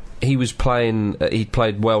he was playing. He'd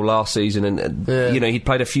played well last season, and he'd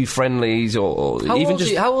played a few friendlies, or how even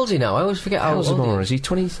just. How old is he now? I always forget how old is he.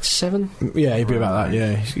 27? Yeah, he'd be about that.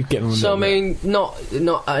 Yeah, he's getting on. So I mean, not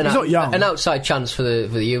not young. An outside chance for the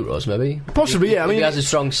Euros, maybe. Possibly, yeah. If he has a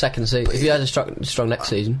strong second season, if he has a strong next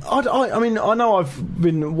season. I mean, I know I've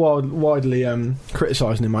been widely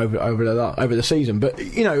criticising him over the season, but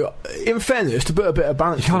in fairness, to put a bit of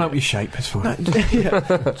balance, you can't help your shape. It's fine.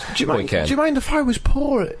 Jermaine Defoe was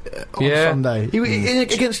poor on Sunday.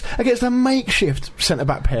 Against a makeshift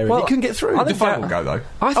centre-back pairing. He couldn't get through. Defoe will go, though.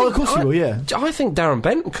 Of course he will, yeah. I think Darren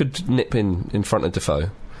Bent could nip in front of Defoe.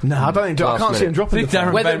 No, I don't think. I can't see him dropping.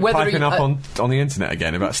 Darren Bent piping up on the internet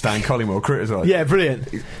again about Stan Collymore criticising. Yeah,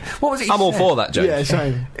 brilliant. What was it? I'm all for that, James. Yeah,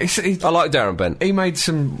 same. I like Darren Bent. He made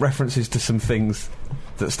some references to some things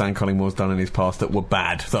that Stan Collingmore's done in his past that were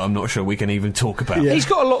bad, that I'm not sure we can even talk about. Yeah. He's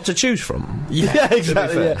got a lot to choose from. Yeah,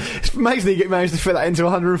 exactly. Yeah. It's amazing he managed to fit that into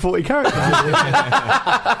 140 characters.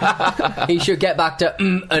 He should get back to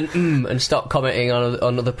and stop commenting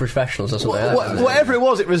on other professionals or something. Whatever it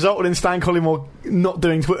was, it resulted in Stan Collymore not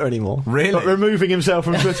doing Twitter anymore. Really? Like removing himself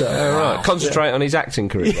from Twitter. Right. Concentrate on his acting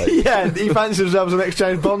career. Yeah, he fancies himself as an next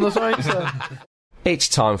James Bond or something. So. It's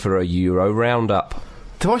time for a Euro roundup.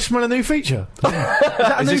 Do I smell a new feature? Is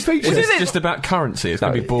that a new feature? Is it just about currency? It's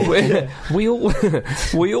going to be boring. We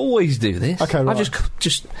always do this. Okay, right. I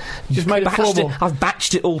just made it formal. I've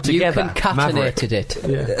batched it all together. You concatenated it.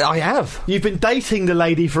 Yeah. I have. You've been dating the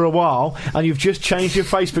lady for a while, and you've just changed your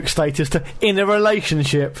Facebook status to in a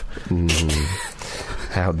relationship.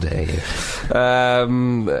 How dare you?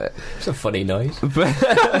 It's a funny noise.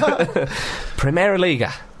 Primera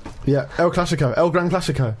Liga. Yeah, El Gran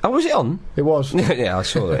Clasico. Oh, was it on? It was. Yeah, I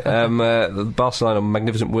saw it. The Barcelona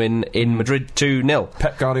magnificent win in Madrid 2-0.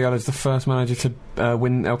 Pep Guardiola's the first manager to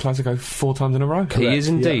win El Clasico 4 times in a row. Correct. He is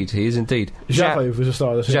indeed. Xavi was a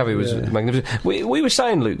star of the season. Xavi was magnificent. We were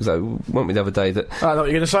saying, Luke, though, weren't we, the other day, that... I don't know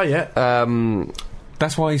what you're going to say yet.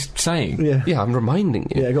 That's why he's saying. Yeah, I'm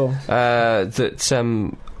reminding you. Yeah, go on.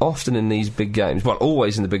 That often in these big games, well,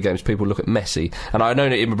 always in the big games, people look at Messi, and I know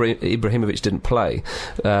that Ibrahimovic didn't play,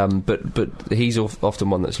 but he's often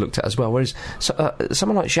one that's looked at as well. Whereas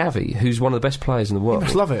someone like Xavi, who's one of the best players in the world, he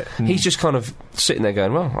must love it. He's just kind of sitting there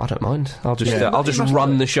going, "Well, I don't mind. I'll just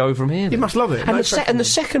run the show from here." He must love it. And the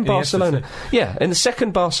second Barcelona, in the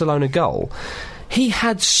second Barcelona goal. He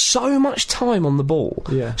had so much time on the ball.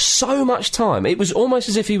 Yeah. So much time. It was almost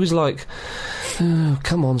as if he was like, oh,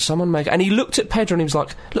 come on, someone make... And he looked at Pedro and he was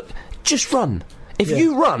like, look, just run. If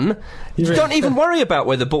you run, you don't even worry about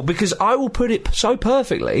where the ball... Because I will put it so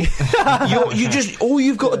perfectly. All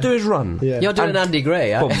you've got to do is run. Yeah. You're doing Andy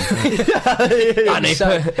Gray, aren't you?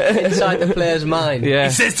 Inside the player's mind. Yeah.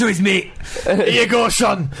 He says to his mate, here you go,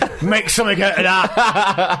 son. Make something out of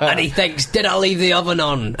that. And he thinks, did I leave the oven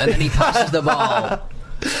on? And then he passes the ball.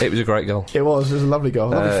 It was a great goal. It was a lovely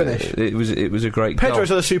goal. Lovely finish. It was a great goal. Pedro's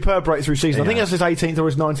had a superb breakthrough season. I think that's his 18th or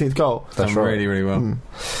his 19th goal. That's right. Really, really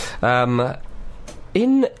well.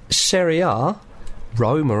 In Serie A,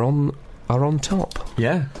 Rome are on top.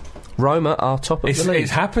 Yeah. Roma are top of the league.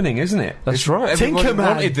 It's happening, isn't it? That's right. Everybody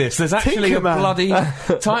wanted this. There's actually a bloody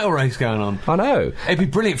title race going on. I know. It'd be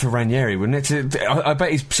brilliant for Ranieri, wouldn't it? I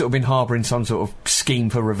bet he's sort of been harbouring some sort of scheme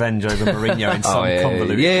for revenge over Mourinho in some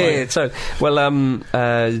convoluted way. So,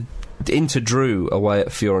 Inter drew away at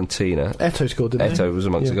Fiorentina. Eto'o scored, didn't he? Eto'o was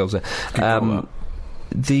amongst the goals there.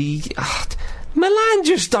 Milan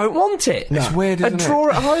just don't want it. No. It's weird, isn't it? A draw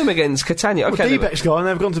at home against Catania. Okay, Debec's gone,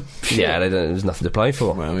 they've gone to... Yeah, there's nothing to play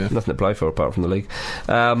for. Well, yeah. Nothing to play for apart from the league.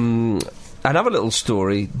 Another little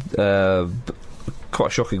story... quite a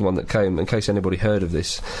shocking one that came, in case anybody heard of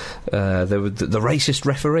this. There was the racist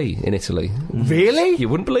referee in Italy. Really? You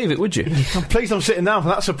wouldn't believe it, would you? Please, I'm sitting down for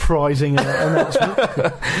that surprising announcement.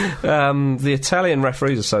 The Italian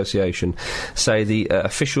Referees Association say the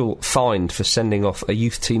official fined for sending off a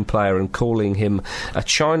youth team player and calling him a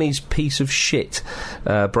Chinese piece of shit,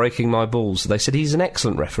 breaking my balls. They said he's an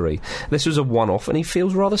excellent referee. This was a one-off, and he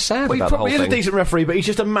feels rather sad about the whole thing. He probably is a decent referee, but he's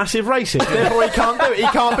just a massive racist. Therefore, he can't do it. He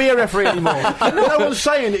can't be a referee anymore. No one's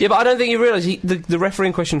saying it. Yeah, but I don't think you realise the referee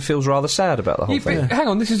in question feels rather sad about the whole thing. Hang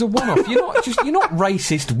on, this is a one-off. You're not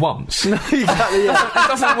racist once. No, exactly. Yeah. It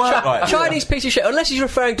doesn't work like Chinese piece of shit, unless he's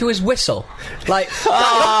referring to his whistle. Like,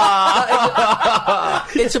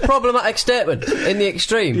 it's a problematic statement in the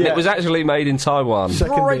extreme. Yeah. It was actually made in Taiwan.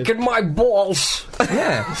 Breaking my balls.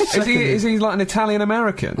 Yeah. Is he like an Italian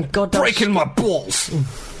American? God, breaking my balls.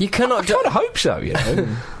 You cannot. I kind of hope so. You know.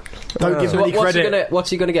 Don't give him any credit. What's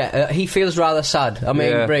he going to get? He feels rather sad. I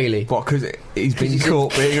mean, really. What, because he's been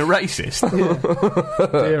caught being a racist?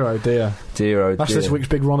 Dear oh dear. Dear oh dear. That's this week's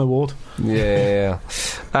Big Ron Award. Yeah.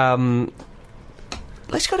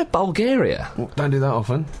 Let's go to Bulgaria. Well, don't do that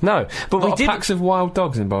often. No, but we did packs of wild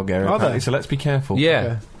dogs in Bulgaria, apparently, so let's be careful. Yeah.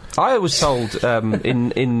 Okay. I was told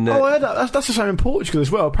in I heard that. That's the same in Portugal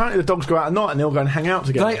as well. Apparently the dogs go out at night and they all go and hang out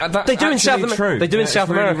together. They do in South America. They do in South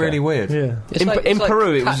America. Really weird. Yeah. In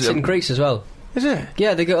Peru, it was in Greece as well. Is it?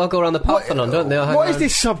 Yeah, they all go around the Parthenon, don't they? What is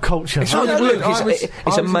this subculture?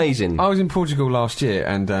 It's amazing. I was in Portugal last year,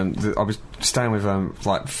 and I was staying with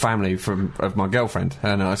like family of my girlfriend,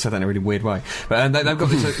 and I said that in a really weird way. But they've got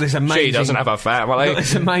this amazing. She doesn't have a family.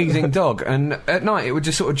 This amazing dog, and at night it would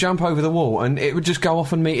just sort of jump over the wall, and it would just go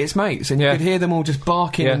off and meet its mates, and you could hear them all just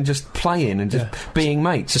barking and just playing and just being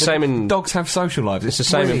mates. It's the same in dogs have social lives. It's the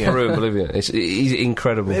same in Peru and Bolivia. It's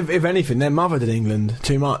incredible. If anything, they're mothered in England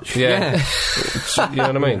too much. Yeah. You know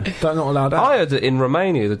what I mean? They're not allowed out. I heard that in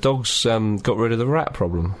Romania the dogs got rid of the rat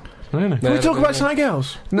problem. Really? Can we talk about something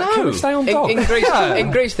else? No, can we stay on dog? In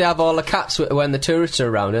Greece, they have all the cats when the tourists are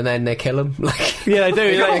around, and then they kill them. Yeah, they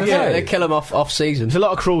do. They kill them off season. There's a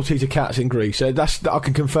lot of cruelty to cats in Greece. So I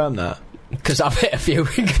can confirm that. Because I've hit a few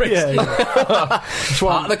in Greece. It's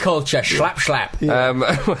part of the culture. Slap. Yeah.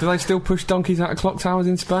 Do they still push donkeys out of clock towers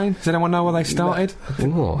in Spain? Does anyone know where they started?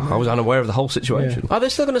 I was unaware of the whole situation. Are they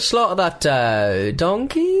still going to slaughter that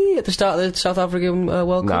donkey at the start of the South African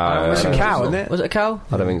World Cup? No, it's a cow, isn't it? Was it a cow?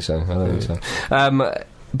 I don't think so.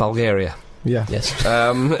 Bulgaria. Yeah. Yes.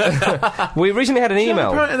 We recently had an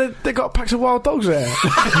email. Apparently they got packs of wild dogs there.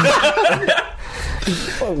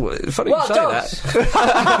 Well, funny you say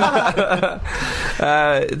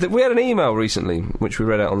that. We had an email recently, which we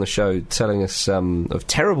read out on the show, telling us of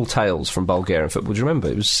terrible tales from Bulgarian football. Do you remember?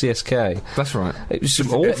 It was CSK. That's right. It was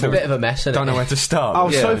some awful. A bit of a mess. Don't know where to start.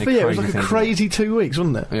 Oh, Sophia, it was like a crazy 2 weeks,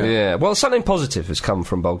 wasn't it? Yeah. Well, something positive has come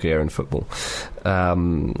from Bulgarian football,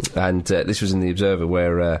 and this was in the Observer,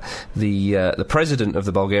 where the president of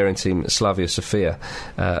the Bulgarian team, Slavia Sofia,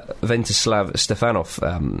 Ventislav Stefanov,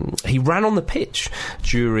 he ran on the pitch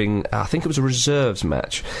during, I think it was a reserves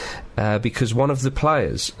match, because one of the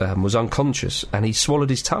players was unconscious and he swallowed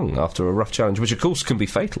his tongue after a rough challenge, which of course can be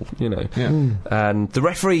fatal, you know. And the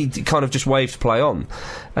referee kind of just waved play on,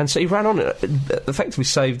 and so he ran on it, effectively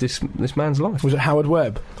saved this man's life. Was it Howard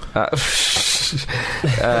Webb? What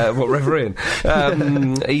refereeing?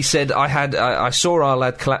 He said, I saw our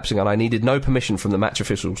lad collapsing and I needed no permission from the match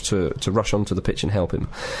officials to rush onto the pitch and help him.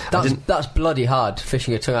 That's bloody hard,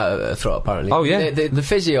 fishing a tongue out of a throat, apparently. Oh yeah. The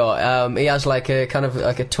physio, he has like a kind of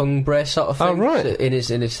like a tongue brace sort of thing. Oh right. In his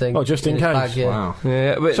thing. Oh, just in case. Bag, yeah. Wow.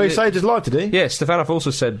 Yeah. But so he saved his life, did he? Yeah. Stefanov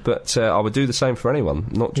also said, but I would do the same for anyone,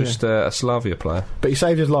 not just a Slavia player. But he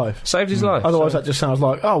saved his life. Saved his life. Otherwise, that just sounds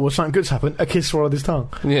like, oh, well, something good's happened. A kid swallowed his tongue.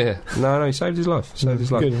 Yeah. No, he saved his life.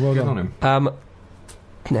 Good. Well done on him.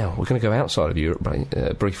 Now we're going to go outside of Europe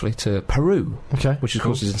briefly to Peru, which of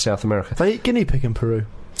course is in South America. They eat guinea pig in Peru.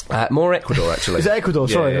 More Ecuador, actually. Is it Ecuador?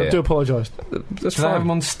 Sorry, yeah. I do apologise. That's Do they have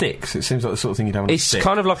them on sticks? It seems like the sort of thing you'd have on a stick. It's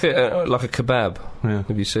kind of like a kebab. Yeah.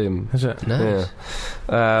 If you see them. Is it? Nice.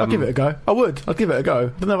 I'll give it a go. I would. I'd give it a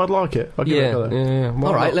go. I don't know if I'd like it. I'd give it a go. Yeah.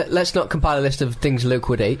 All right, let's not compile a list of things Luke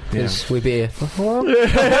would eat, because we'd be here.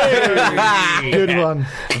 Good one.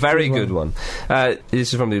 Very good one.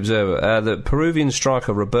 This is from the Observer. The Peruvian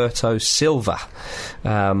striker Roberto Silva,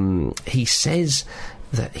 he says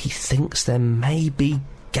that he thinks there may be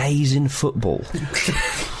gays in football.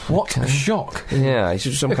 What a shock! Yeah, he's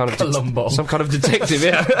just some kind of detective.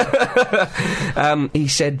 Yeah. He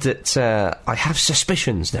said that I have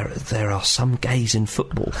suspcions there are some gays in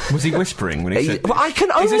football. Was he whispering when he said? Well, I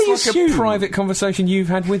can only assume. Is this like assume. a private conversation you've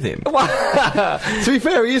had with him? To be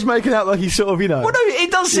fair, he is making out like he's sort of, you know. Well, no,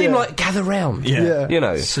 it does seem like gather round. Yeah. You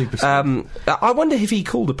know. Super. I wonder if he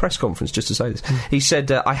called a press conference just to say this. He said,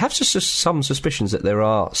 I have some suspicions that there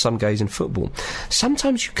are some gays in football.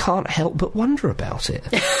 Sometimes you can't help but wonder about it.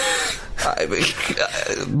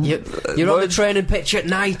 You're on the training pitch at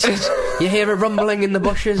night. You hear a rumbling in the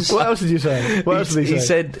bushes. What else did you say? What else did he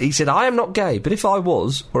say? He said, I am not gay, but if I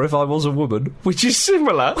was, or if I was a woman, which is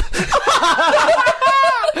similar,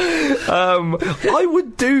 I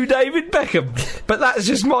would do David Beckham. But that's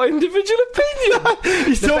just my individual opinion.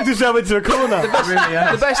 He's talked himself into a corner.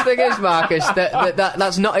 The best thing is, Marcus,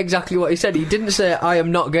 that's not exactly what he said. He didn't say, I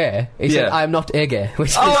am not gay. He said, I am not a gay.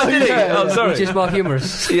 Which did he? Oh, sorry. Which is more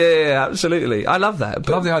humorous. Yeah, absolutely. I love that.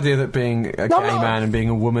 I love the idea that being a gay man and being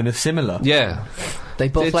a woman are similar. Yeah. They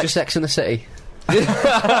both like Sex in the City.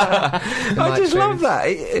 I just love that.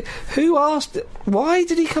 Who asked? Why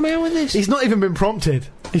did he come out with this? He's not even been prompted.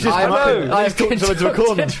 He's just come up he's talked himself into a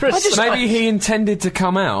corner. Maybe he intended to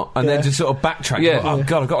come out and then just sort of backtrack. Yeah. Oh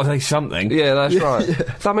God, I've got to say something. Yeah, that's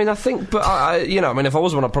right. I mean, I think, but if I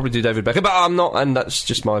was one, I'd probably do David Beckham, but I'm not, and that's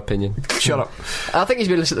just my opinion. Shut up. I think he's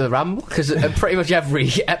been listening to the Ramble, because pretty much every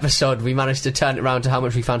episode we managed to turn it around to how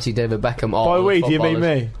much we fancy David Beckham. By we, do you mean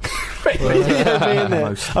me?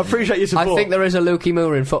 I appreciate your support. I think there is a Lukey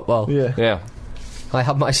Moore in football. Yeah. I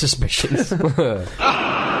have my suspicions.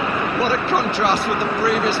 What a contrast with the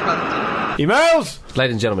previous banter. Emails!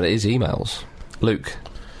 Ladies and gentlemen, it is emails. Luke,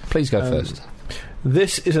 please go first.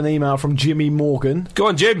 This is an email from Jimmy Morgan. Go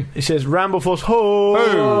on, Jim. It says, Rambleforce,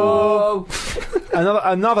 ho!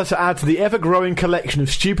 Another to add to the ever-growing collection of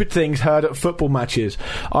stupid things heard at football matches.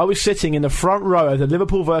 I was sitting in the front row of the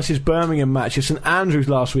Liverpool versus Birmingham match at St Andrews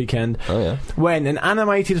last weekend when an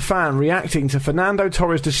animated fan reacting to Fernando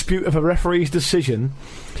Torres' dispute of a referee's decision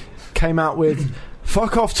came out with...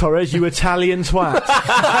 Fuck off, Torres, you Italian twat.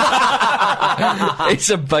 It's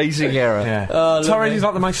a basic error. Yeah. Torres is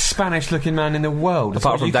like the most Spanish-looking man in the world.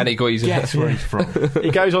 Apart from Danny Guiza. Guess where he's from.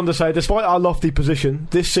 He goes on to say, despite our lofty position,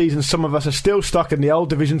 this season some of us are still stuck in the old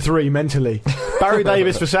Division 3 mentally. Barry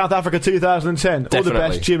Davis for South Africa 2010. Definitely. All the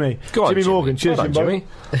best, Jimmy. Go on, Jimmy Morgan. Cheers, well done, Jimmy.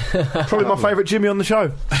 Probably my favourite Jimmy on the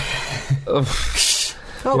show.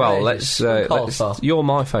 Well, let's you're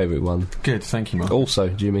my favourite one. Good, thank you, Mark. Also,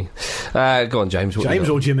 Jimmy. Go on, James. James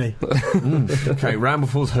or Jimmy? Okay,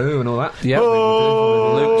 Rambleforce, who, and all that. Yeah.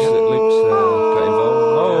 Oh! Luke's got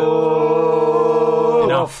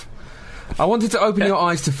involved. Enough. I wanted to open your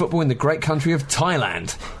eyes to football in the great country of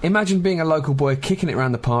Thailand. Imagine being a local boy kicking it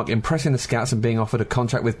around the park, impressing the scouts and being offered a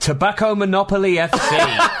contract with Tobacco Monopoly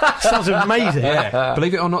FC. Sounds amazing. Yeah.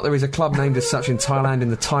 Believe it or not, there is a club named as such in Thailand in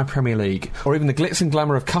the Thai Premier League, or even the glitz and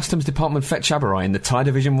glamour of Customs Department Phet Chabarai in the Thai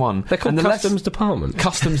Division 1. They're called Customs Department.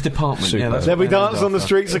 Customs Department. Yeah, that's There'll be what they're dance named on the after.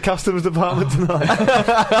 streets of Customs Department tonight.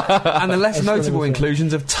 And the less notable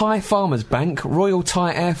inclusions of Thai Farmers Bank, Royal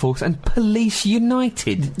Thai Air Force, and Police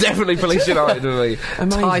United. Definitely Police United, don't we?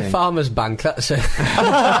 Amazing. Thai Farmers Bank, that's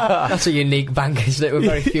a unique bank, isn't it, with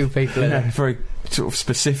very few people in it. Very sort of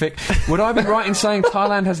specific. Would I be right in saying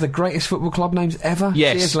Thailand has the greatest football club names ever?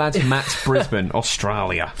 Yes. Cheers, lads. Matt's Brisbane,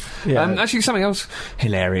 Australia. Yeah. Actually, something else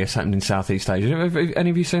hilarious happened in Southeast Asia. Have any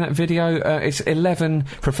of you seen that video? It's 11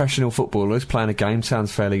 professional footballers playing a game.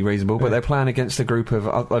 Sounds fairly reasonable, but they're playing against a group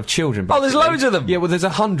of children. Oh, there's basically. loads of them. Yeah, well, there's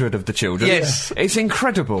 100 of the children. Yes. It's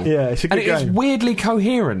incredible. Yeah, it's a good and it's game. weirdly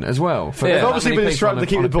coherent as well. For Yeah. They've that obviously many been people instructed to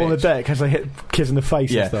keep the ball on the pitch. deck as they hit kids in the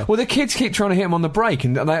face and stuff. Well, the kids keep trying to hit them on the break,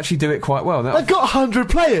 and they actually do it quite well. They've got 100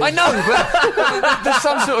 players. I know, but there's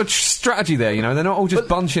some sort of strategy there, you know. They're not all just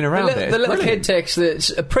bunching around it. The little kid takes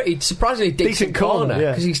a pretty surprisingly decent corner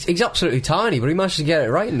yeah. because he's absolutely tiny, but he managed to get it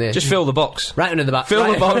right in there. Just fill the box. right into the back.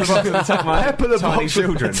 Fill the box. Pepper the Tiny box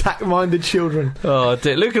children. with attack-minded children. Oh,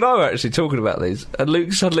 dear. Luke and I were actually talking about these, and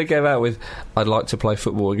Luke suddenly came out with, I'd like to play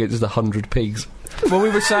football against the 100 pigs. Well, we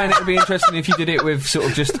were saying it would be interesting if you did it with sort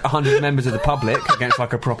of just 100 members of the public against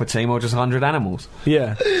like a proper team, or just 100 animals.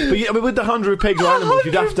 Yeah. But I mean, with the 100 pigs or animals,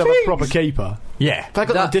 you'd have to have a proper keeper. Yeah. They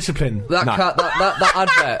got that discipline. That No. that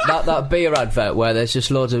advert, that beer advert where there's just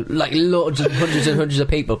loads of hundreds and hundreds of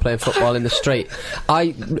people playing football in the street.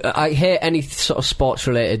 I hate any sort of sports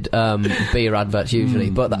related beer adverts usually,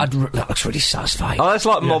 but that looks really satisfying. Oh, that's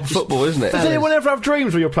like mob football, isn't it? Does anyone ever have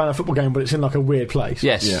dreams where you're playing a football game but it's in like a weird place?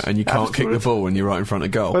 Yes. Yeah, and you can't kick the ball when you're right in front of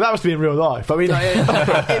goal. Well, that must be in real life. I mean,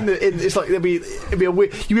 it's like it'd be a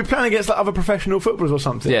weird. You'd be playing against like other professional footballers or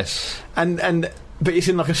something. Yes. But it's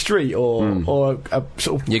in like a street or a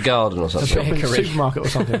sort of Your garden or something. supermarket or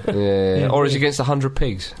something. Yeah. Or is it against 100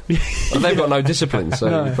 pigs? Well, they've got no discipline, so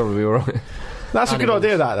No. you're probably all right. That's a good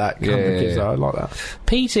idea. That Yeah, kids, yeah. though. I like that.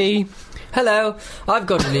 PT. Hello, I've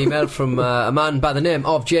got an email from a man by the name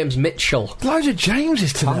of James Mitchell, Loads of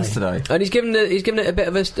Jameses today. Tons today. and he's given it a bit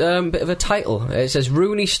of a title. It says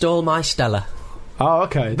Rooney stole my Stella. Oh,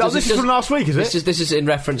 okay. This is from last week, is it? This is in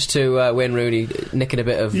reference to Wayne Rooney nicking a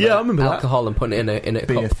bit of I remember that. alcohol and putting it in a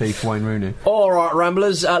Beer cup. thief Wayne Rooney. All right,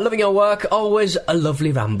 Ramblers, loving your work, always a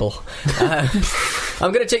lovely ramble.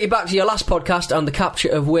 I'm going to take you back to your last podcast and the capture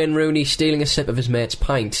of Wayne Rooney stealing a sip of his mate's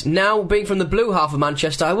pint. Now, being from the blue half of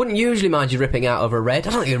Manchester, I wouldn't usually mind you ripping out of a red.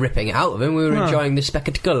 I don't think you're ripping it out of him. We were enjoying the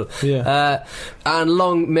spectacle. Yeah. And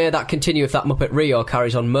long may that continue if that Muppet Rio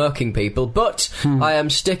carries on murking people. But I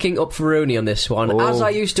am sticking up for Rooney on this one. As I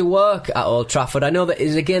used to work at Old Trafford, I know that it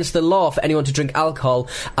is against the law for anyone to drink alcohol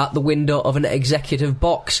at the window of an executive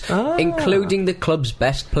box, including the club's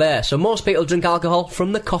best player. So most people drink alcohol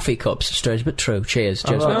from the coffee cups. Strange but true. Cheers.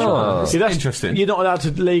 James Mitchell. See, that's interesting. You're not allowed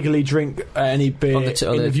to legally drink any beer On in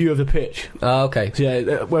the the view of the pitch. Oh, okay. So,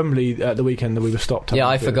 yeah, at Wembley at the weekend we were stopped. Yeah,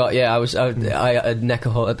 I having beer. forgot. Yeah, I had neck a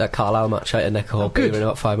hole at that Carlisle match. I had a neck a hole beer in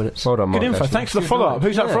about 5 minutes. Well done, Mark. Good info. actually. Thanks for the follow-up.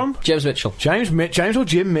 Who's that from? James Mitchell. James or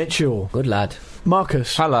Jim Mitchell. Good lad.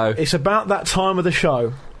 Marcus. Hello. It's about that time of the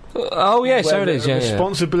show. Oh, yeah, so where it is, the yeah.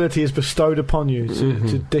 responsibility is bestowed upon you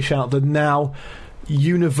to dish out the now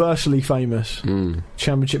universally famous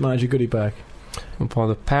Championship Manager goodie bag. And by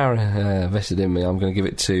the power vested in me, I'm going to give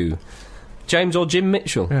it to James or Jim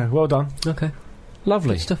Mitchell. Yeah, well done. Okay.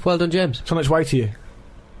 Lovely. Stuff. Well done, James. It's on its way to you.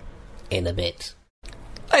 In a bit.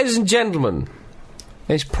 Ladies and gentlemen,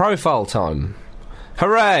 it's profile time.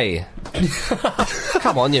 Hooray!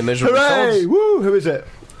 Come on, you miserable Hooray! sods. Woo! Who is it?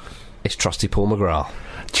 It's trusty Paul McGrath.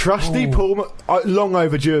 Trusty Paul. Long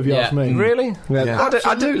overdue, if you ask me. Really? Yeah.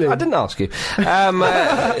 Absolutely. I didn't ask you.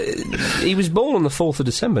 He was born on the 4th of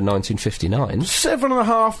December 1959.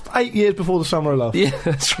 8 years before the summer of love. Yeah,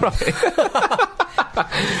 that's right.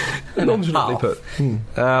 Nonchalantly put.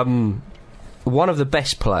 One of the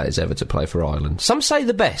best players ever to play for Ireland. Some say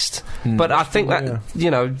the best, but I think that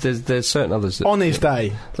there's certain others that, on his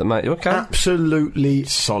day that make absolutely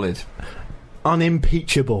solid,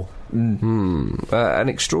 unimpeachable. An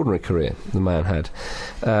extraordinary career the man had.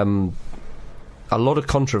 A lot of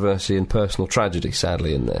controversy and personal tragedy,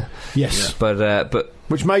 sadly, in there. Yes, but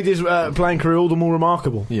which made his playing career all the more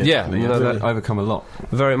remarkable. Yeah, that overcome a lot.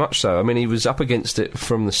 Very much so. I mean, he was up against it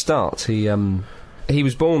from the start. He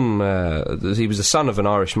was born. He was the son of an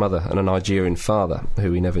Irish mother and a Nigerian father,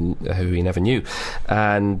 who he never knew,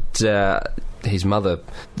 and his mother.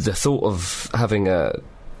 The thought of having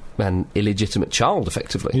an illegitimate child,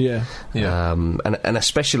 effectively, and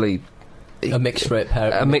especially a mixed race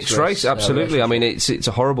parent. A mixed race, absolutely. I mean, it's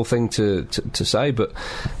a horrible thing to say, but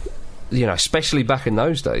especially back in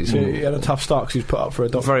those days. He had a tough start because he was put up for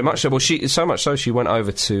adoption. Very much so. Well, so much so she went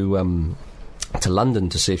over to London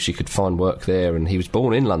to see if she could find work there, and he was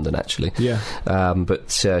born in London, actually. Yeah. But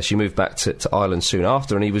she moved back to Ireland soon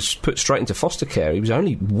after, and he was put straight into foster care. He was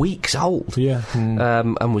only weeks old. Yeah.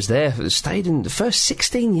 And was there, stayed in the first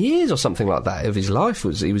 16 years or something like that of his life.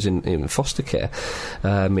 He was in foster care,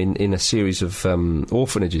 in a series of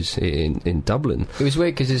orphanages in Dublin. It was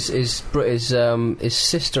weird because his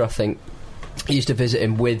sister, I think, he used to visit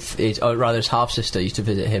him with his half-sister used to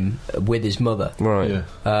visit him with his mother. Right. Yeah.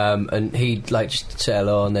 And he'd just say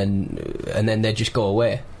hello and then they'd just go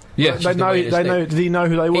away. Yeah, they know. Did he know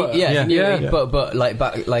who they were? He knew. But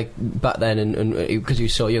back then, and because he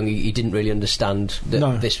was so young, he didn't really understand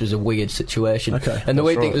that this was a weird situation. Okay. And the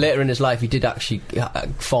weird thing, later in his life, he did actually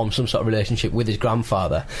form some sort of relationship with his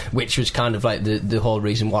grandfather, which was kind of like the whole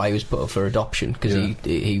reason why he was put up for adoption, because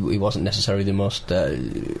he wasn't necessarily the most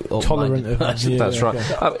tolerant of that's right.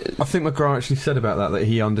 I think McGrath actually said about that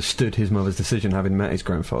he understood his mother's decision, having met his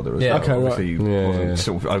grandfather as well. Okay, obviously he wasn't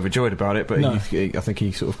sort of overjoyed about it, but I think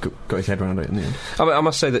he sort of got his head around it in the end. I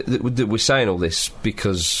must say that we're saying all this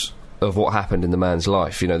because of what happened in the man's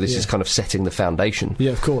life. This is kind of setting the foundation. Yeah,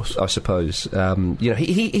 of course. I suppose.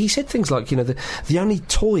 He said things like, the only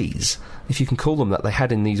toys, if you can call them that, they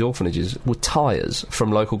had in these orphanages were tyres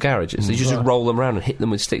from local garages. They just roll them around and hit them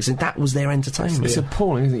with sticks, and that was their entertainment. It's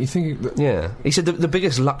appalling, isn't it? You think that he said the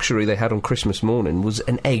biggest luxury they had on Christmas morning was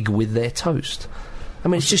an egg with their toast. I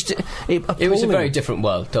mean, it's just... It was a very different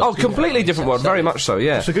world. Completely different world, very much so,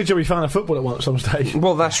 yeah. It's a good job he found a football at some stage.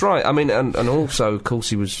 Well, that's right. I mean, and also, of course,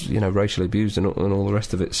 he was, racially abused and all the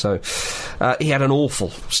rest of it, so... he had an awful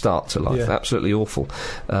start to life, absolutely awful.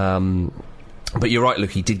 But you're right,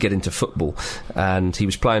 Luke, he did get into football, and he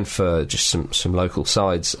was playing for just some local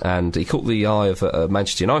sides, and he caught the eye of a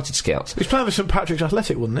Manchester United scout. He was playing for St Patrick's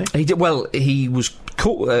Athletic, wasn't he? He did. Well, he was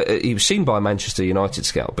caught. He was seen by a Manchester United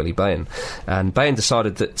scout, Billy Bain, and Bain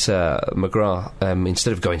decided that McGrath,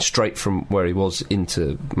 instead of going straight from where he was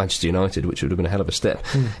into Manchester United, which would have been a hell of a step,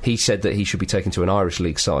 he said that he should be taken to an Irish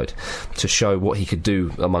League side to show what he could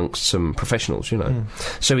do amongst some professionals,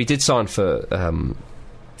 So he did sign for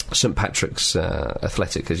St Patrick's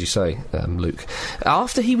Athletic, as you say, Luke,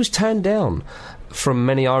 after he was turned down from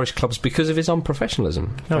many Irish clubs because of his unprofessionalism.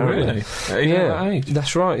 Oh, really? Yeah,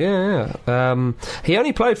 that's right. Yeah. He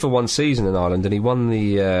only played for one season in Ireland, and he won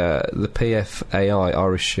the PFAI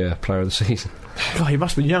Irish Player of the Season. God, he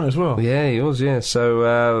must have been young as well. Yeah, he was. Yeah. So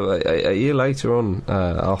a year later on,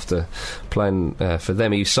 after playing for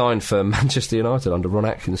them, he signed for Manchester United under Ron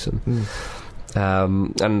Atkinson.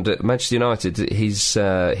 And at Manchester United, his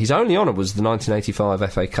only honour was the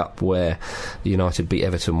 1985 FA Cup, where United beat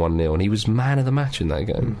Everton 1-0, and he was man of the match in that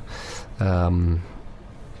game.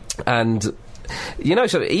 And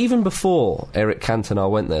so even before Eric Cantona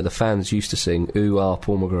went there, the fans used to sing "Ooh Ah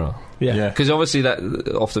Paul McGrath." Yeah, because obviously that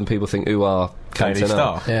often people think "Ooh Ah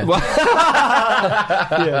Cantona."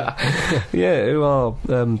 Ooh Ah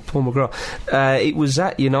Paul McGrath. It was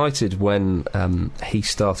at United when he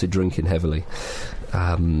started drinking heavily.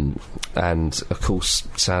 And of course,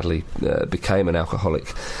 sadly, became an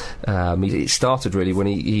alcoholic. It started really when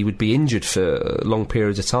he would be injured for long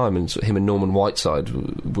periods of time, and him and Norman Whiteside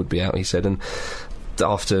would be out, he said, and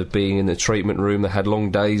after being in the treatment room, they had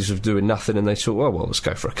long days of doing nothing, and they thought, well, let's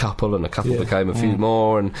go for a couple, and a couple became a few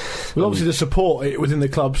more. And obviously the support within the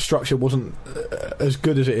club structure wasn't as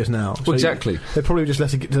good as it is now. So exactly. They probably just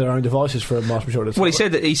let it get to their own devices for a vast majority of the time.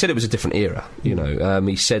 Well, he said it was a different era.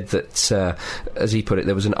 He said that, as he put it,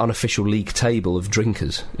 there was an unofficial league table of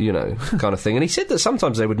drinkers, kind of thing. And he said that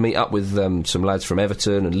sometimes they would meet up with some lads from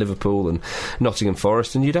Everton and Liverpool and Nottingham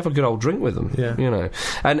Forest, and you'd have a good old drink with them.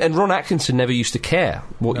 And Ron Atkinson never used to care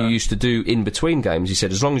what you used to do in between games. He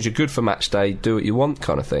said, as long as you're good for match day, do what you want,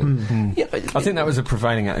 kind of thing. I think that was a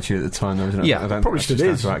prevailing attitude at the time, though, wasn't it? Yeah, I don't probably still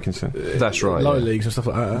is. Atkinson. That's right. Lower leagues and stuff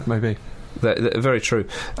like that. Maybe. Very true.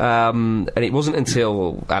 And it wasn't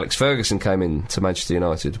until Alex Ferguson came in to Manchester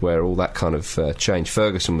United where all that kind of changed.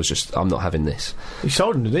 Ferguson was just, I'm not having this. He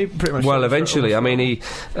sold him, did he? Pretty much. Well, eventually. I mean,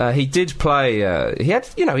 he did play.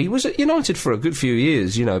 He was at United for a good few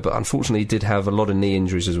years, but unfortunately he did have a lot of knee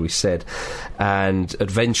injuries, as we said, and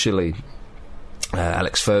eventually.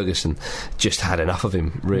 Alex Ferguson just had enough of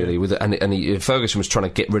him, really. Ferguson was trying to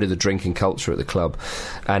get rid of the drinking culture at the club,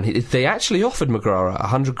 and they actually offered McGrath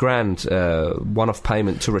 $100,000 one-off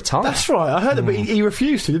payment to retire. That's right, I heard it, but he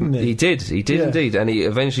refused to, didn't he? He did indeed, and he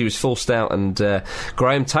eventually was forced out, and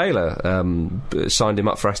Graham Taylor signed him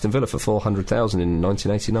up for Aston Villa for $400,000 in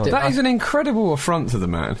 1989. That is an incredible affront to the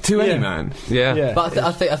man, any man. Yeah. But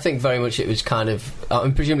I think very much it was kind of.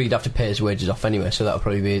 Presumably you'd have to pay his wages off anyway, so that would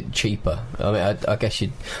probably be cheaper. I mean, I guess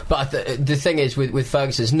you'd. But the thing is, with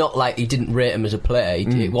Ferguson, it's not like he didn't rate him as a player.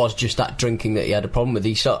 It was just that drinking that he had a problem with.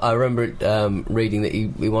 I remember reading that he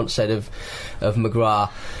once said of McGrath,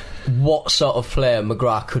 what sort of player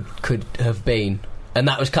McGrath could have been. And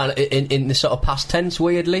that was kind of in the sort of past tense,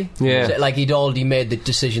 weirdly. Yeah. Like he'd already made the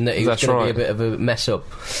decision that he was going to be a bit of a mess up.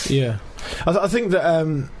 Yeah. I think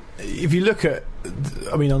that if you look at...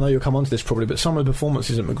 I mean, I know you'll come on to this probably, but some of the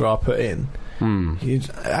performances that McGrath put in, it's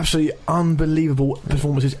absolutely unbelievable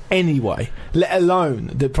performances anyway, let alone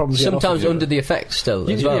the problems sometimes under the effects still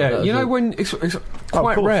as well. Yeah, when it's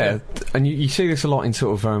quite rare, and you see this a lot in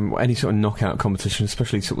sort of any sort of knockout competition,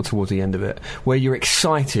 especially sort of towards the end of it, where you're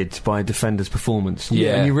excited by a defender's performance, and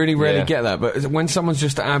you really rarely get that. But when someone's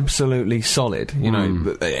just absolutely solid,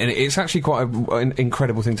 and it's actually quite an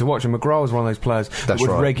incredible thing to watch. And McGrath was one of those players that would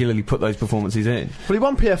regularly put those performances in. Well, he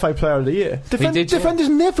won PFA Player of the Year. Defenders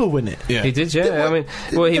never win it. Yeah. He did, yeah.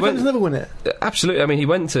 Defenders never win it. Absolutely. I mean, he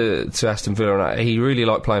went to Aston Villa, and he really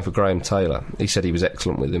liked playing for Graham Taylor. He said he was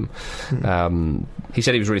excellent with him. He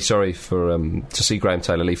said he was really sorry to see Graham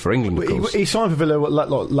Taylor leave for England, of course. He signed for Villa,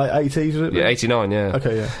 late 80s, was it? Yeah, 89, yeah.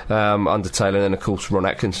 Okay, yeah. Under Taylor, and then, of course, Ron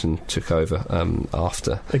Atkinson took over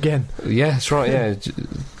after. Again? Yeah, that's right, yeah.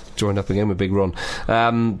 Joined up again with Big Ron.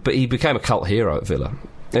 But he became a cult hero at Villa.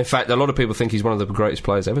 In fact, a lot of people think he's one of the greatest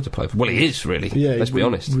players ever to play for. Well, he is, really. Yeah, let's be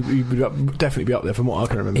honest. He would definitely be up there from what I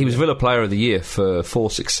can remember. He was Villa Player of the Year for 4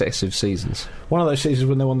 successive seasons. One of those seasons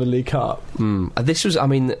when they won the League Cup. This was, I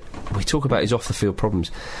mean, we talk about his off-the-field problems.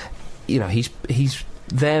 He's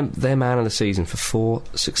their man of the season for 4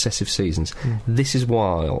 successive seasons. This is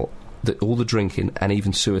while... all the drinking and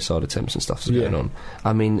even suicide attempts and stuff is going on.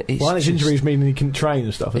 I mean, it's his injuries meaning he can train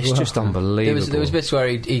and stuff. It's just unbelievable. There was bits where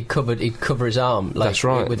he'd cover his arm, like, that's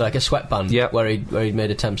right, with like a sweatband, where he'd made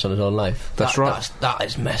attempts on his own life. That's right. That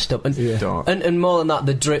is messed up. And more than that,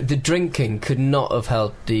 the drinking could not have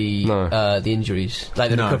helped the injuries, like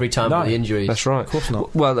the recovery time for the injuries. That's right. Of course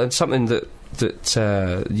not. Well, and something that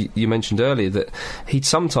you mentioned earlier, that he'd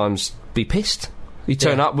sometimes be pissed. He'd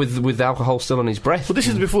turn up with alcohol still on his breath. Well, this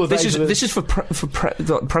is before the this is for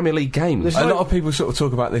Premier League games. A lot of people sort of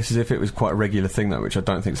talk about this as if it was quite a regular thing, though, which I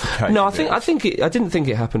don't think is the case. No, I didn't think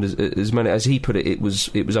it happened as many as he put it. It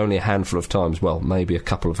was only a handful of times. Well, maybe a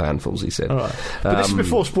couple of handfuls, he said. All right. But this is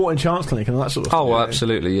before Sporting Chance Clinic and that sort of stuff. Oh,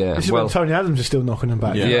 absolutely, yeah. This is when Tony Adams is still knocking him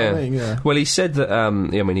back. Yeah. Well, he said that. I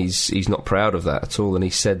mean, he's not proud of that at all, and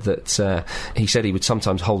he said that he would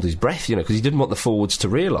sometimes hold his breath, because he didn't want the forwards to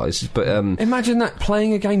realise. But imagine that,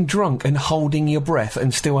 playing a game drunk and holding your breath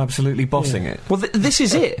and still absolutely bossing it. Well, this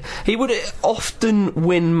is it. He would often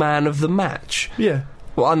win man of the match. Yeah.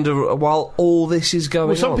 While all this is going on.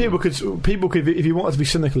 Well, some people could, if you wanted to be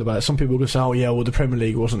cynical about it, some people could say, "Oh yeah, well the Premier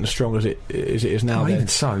League wasn't as strong as it is now." Even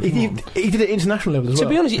so, he did it at international level as well.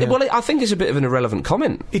 To be honest, well, I think it's a bit of an irrelevant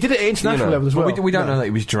comment. He did it at international level as well. We don't know that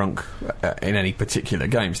he was drunk in any particular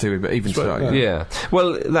games, do we? But even so, yeah.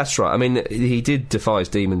 Well, that's right. I mean, he did defy his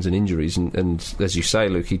demons and injuries, and as you say,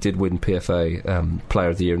 Luke, he did win PFA Player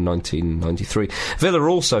of the Year in 1993. Villa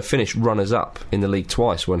also finished runners-up in the league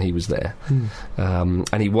twice when he was there.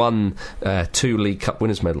 And he won 2 League Cup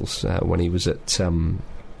winners' medals when he was at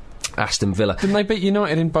Aston Villa. Didn't they beat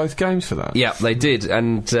United in both games for that? Yeah, they did.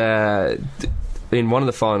 And in one of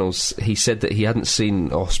the finals, he said that he hadn't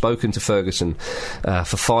seen or spoken to Ferguson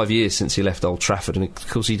for 5 years since he left Old Trafford, and of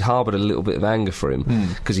course he'd harboured a little bit of anger for him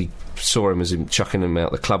because he saw him as him chucking him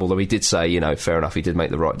out the club, although he did say, you know, fair enough, he did make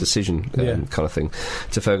the right decision, kind of thing,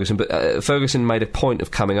 to Ferguson. But Ferguson made a point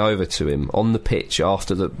of coming over to him on the pitch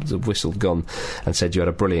after the whistle had gone and said, "You had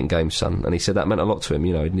a brilliant game, son," and he said that meant a lot to him,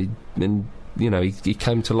 you know, and you know, he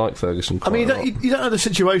came to like Ferguson quite a lot. You don't know the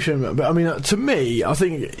situation, but I mean, to me, I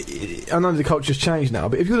think, I know the culture's changed now,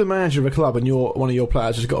 but if you're the manager of a club and one of your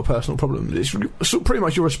players has got a personal problem, it's pretty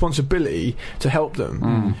much your responsibility to help them.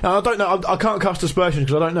 And I don't know, I can't cast aspersions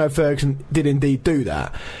because I don't know if Ferguson did indeed do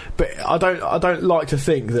that, but I don't like to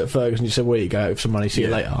think that Ferguson just said, "Well, you go, have some money, see you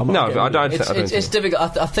later." No, but I don't. It's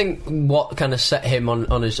difficult. I think what kind of set him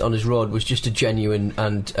on his road was just a genuine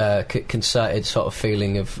and concerted sort of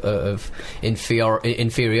feeling of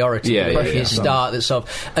inferiority. His start, that sort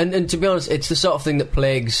of, and to be honest, it's the sort of thing that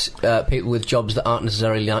plagues people with jobs that aren't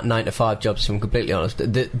necessarily 9 to 5 jobs. If I'm completely honest,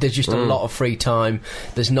 there's just a lot of free time.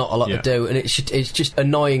 There's not a lot to do, and it's just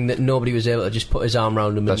annoying that nobody was able to just put his arm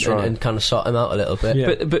around him and kind of sort him out a little bit.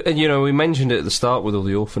 Yeah. But you know, we mentioned it at the start with all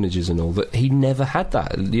the orphanages and all that. He never had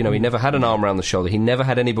that. You know, he never had an arm around the shoulder. He never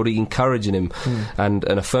had anybody encouraging him and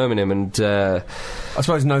affirming him. And I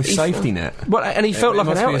suppose no safety net. Well, and he felt like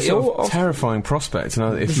an out. Terrifying prospect, you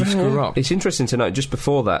know, if you screw up. It's interesting to note, just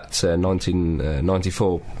before that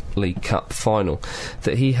 1994 League Cup final,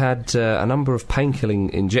 that he had a number of painkilling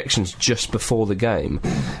injections just before the game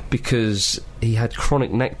because he had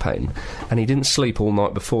chronic neck pain and he didn't sleep all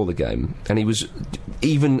night before the game, and he was,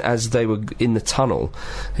 even as they were in the tunnel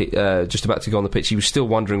just about to go on the pitch, he was still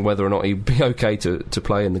wondering whether or not he'd be okay to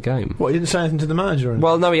play in the game. What, he didn't say anything to the manager or anything?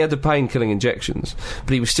 Well, no, he had the painkilling injections,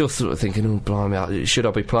 but he was still sort of thinking, "Oh, blimey, should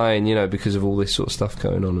I be playing?" You know, because of all this sort of stuff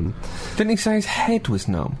going on. And didn't he say his head was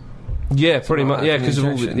numb? Yeah, pretty much. Yeah, because of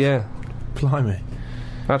all the... Yeah. Blimey.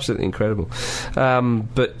 Absolutely incredible.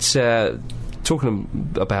 But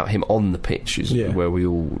talking about him on the pitch is where we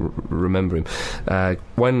all remember him.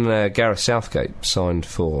 When Gareth Southgate signed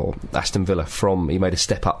for Aston Villa he made a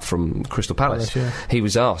step up from Crystal Palace. He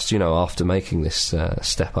was asked, you know, after making this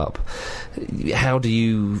step up, how do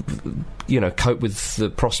you cope with the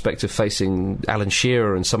prospect of facing Alan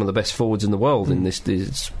Shearer and some of the best forwards in the world in this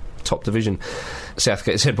top division?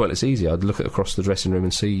 Southgate said, "Well, it's easy. I'd look across the dressing room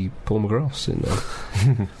and see Paul McGrath in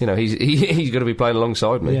there. You know, he's going to be playing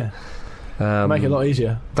alongside me." Yeah. Make it a lot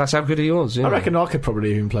easier. That's how good he was. I reckon I could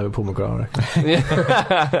probably even play with Paul McGrath.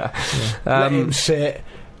 Let him sit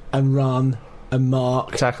and run and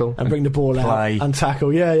mark, tackle, and bring the ball out and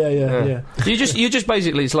tackle. Yeah. You just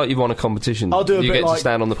basically, it's like you've won a competition. I'll do a you bit get like to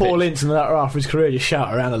stand on the Paul pitch. Ince in the latter half of his career, just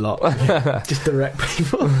shout around a lot, just direct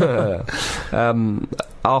people.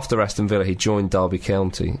 After Aston Villa, he joined Derby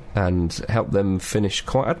County and helped them finish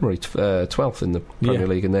quite admirably, 12th in the Premier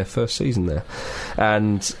League in their first season there.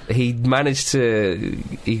 And he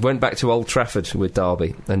went back to Old Trafford with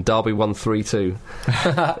Derby, and Derby won 3-2.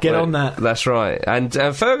 Get on that. That's right. And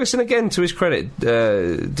Ferguson, again, to his credit,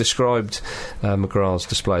 described McGrath's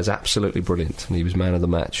display as absolutely brilliant, and he was man of the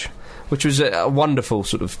match, which was a wonderful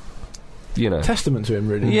sort of, you know, testament to him,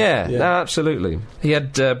 really. Yeah, no, absolutely. He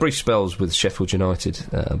had brief spells with Sheffield United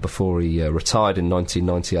before he retired in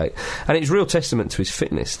 1998, and it's real testament to his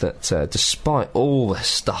fitness that despite all the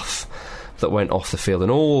stuff that went off the field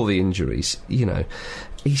and all the injuries, you know,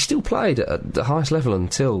 he still played at the highest level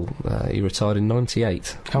until he retired in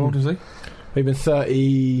 98. How old was he? He'd been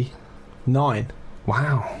 39.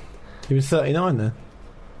 Wow. He was 39 then.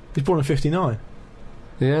 He was born in 59.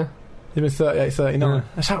 Yeah. He'd been 38, 39. Yeah.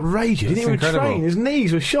 That's outrageous. He didn't even train. His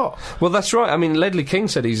knees were shot. Well, that's right. I mean, Ledley King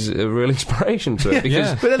said he's a real inspiration to it.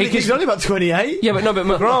 Because But Ledley King's only about 28. Yeah, but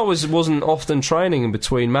McGrath wasn't often training in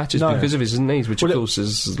between matches because of his knees, which, of course,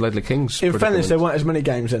 is Ledley King's In fairness, there weren't as many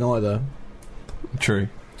games then either. True.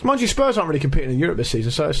 Mind you, Spurs aren't really competing in Europe this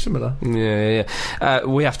season, so it's similar. Yeah.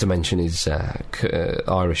 We have to mention his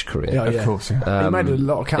Irish career. Of course, he made a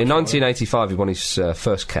lot of caps. In 1985, he won his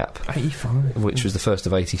first cap. 85. Which was the first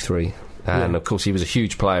of 83. And of course he was a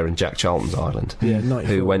huge player in Jack Charlton's Ireland,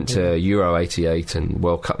 who went to Euro 88 and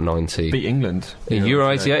World Cup 90. Beat England in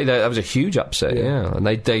Euro 88. That was a huge upset, and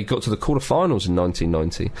they got to the quarter-finals in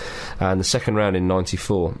 1990 and the second round in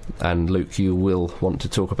 94. And Luke, you will want to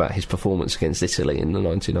talk about his performance against Italy in the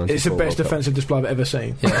 1994 It's the best defensive display I've ever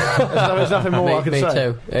seen. There's nothing more I can say. Me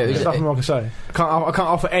too. There's nothing more I can say. I can't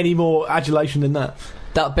offer any more adulation than that.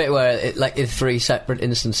 That bit where, in 3 separate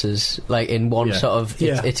instances, in one sort of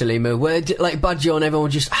Italy move, where Baggio and everyone were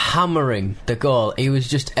just hammering the goal. He was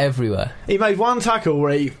just everywhere. He made one tackle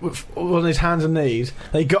where he was on his hands and knees.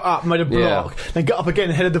 They got up, made a block, then got up again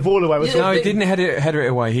and headed the ball away. No, he didn't header it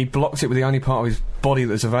away. He blocked it with the only part of his body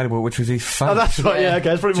that was available, which was his face. Oh, that's right. Yeah,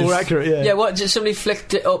 okay, it's probably more accurate. Yeah. Yeah. Just somebody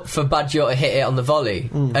flicked it up for Baggio to hit it on the volley,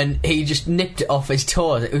 and he just nipped it off his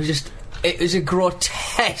toes. It was a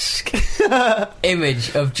grotesque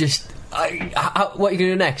image of just. What are you going to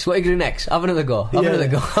do next? What are you going to do next? Have another go. Have another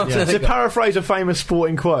go. To paraphrase a famous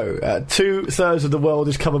sporting quote, 2/3 of the world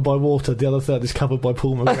is covered by water, the other third is covered by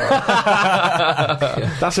Paul McGrath.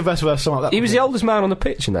 That's the best way to sum up that. He was the oldest man on the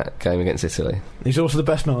pitch in that game against Italy. He's also the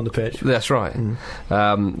best man on the pitch. That's right.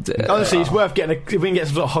 Honestly, it's worth getting if we can get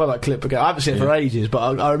some sort of highlight clip again. I haven't seen it for ages,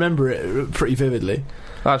 but I remember it pretty vividly.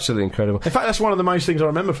 Absolutely incredible. In fact, that's one of the most things I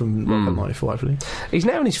remember from Rock 94, actually. He's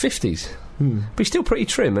now in his 50s. But he's still pretty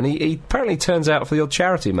trim, and he apparently turns out for the odd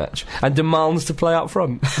charity match and demands to play up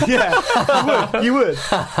front. Yeah, you would.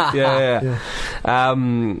 Yeah.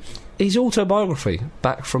 His autobiography,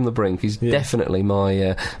 Back from the Brink, is definitely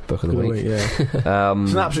my book of the week. It's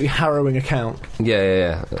an absolutely harrowing account.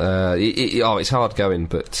 It's hard going,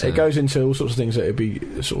 but it goes into all sorts of things that it'd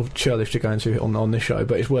be sort of churlish to go into on this show,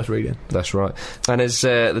 but it's worth reading. That's right. And as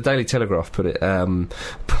the Daily Telegraph put it,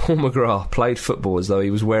 Paul McGrath played football as though he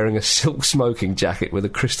was wearing a silk smoking jacket with a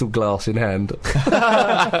crystal glass in hand.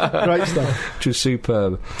 Great stuff. Which was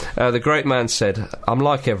superb. The great man said, "I'm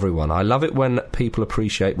like everyone. I love it when people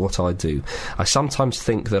appreciate what I do. I sometimes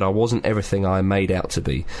think that I wasn't everything I made out to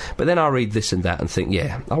be, but then I read this and that and think,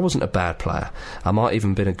 I wasn't a bad player. I might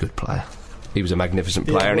even been a good player." He was a magnificent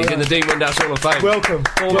player, and he's in the Dean Windass Hall of Fame. Welcome.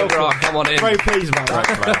 Paul McGrath, come on in. Very pleased about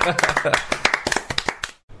that.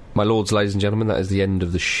 My lords, ladies and gentlemen, that is the end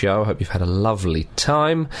of the show. I hope you've had a lovely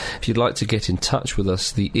time. If you'd like to get in touch with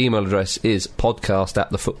us, the email address is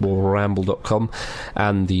podcast@thefootballramble.com,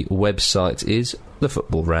 and the website is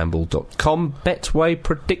thefootballramble.com. Betway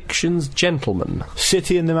predictions, gentlemen.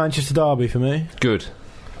 City in the Manchester derby for me. Good.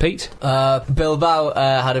 Pete? Bilbao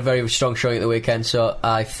had a very strong showing at the weekend, so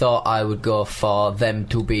I thought I would go for them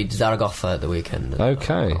to beat Zaragoza at the weekend.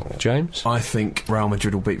 Okay. James? I think Real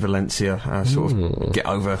Madrid will beat Valencia, sort of get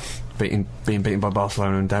over being beaten by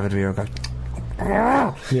Barcelona, and David Villa go...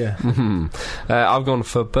 I've gone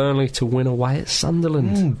for Burnley to win away at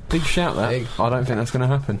Sunderland. Big shout, that. I don't think that's going to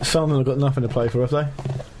happen. Sunderland have got nothing to play for, have they?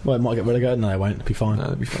 Well, it might get relegated. No, they won't. It'll be fine. No,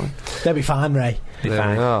 they'll be fine. They'll be fine, Ray. There we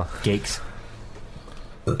are. Geeks.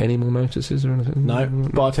 Any more notices or anything? No.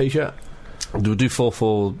 Buy a t-shirt. We'll do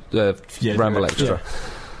 4 Ramble Extra.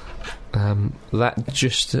 That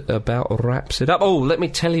just about wraps it up. Oh, let me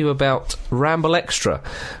tell you about Ramble Extra,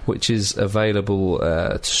 which is available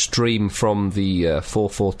to stream from the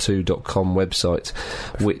 442.com website,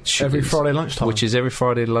 which every Friday lunchtime. Which is every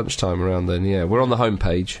Friday lunchtime around then. Yeah, we're on the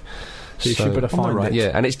homepage, so you should better find it.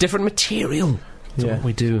 Yeah, and it's different material. That's what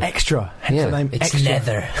we do. Extra. Hence the name. It's extra.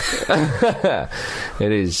 leather.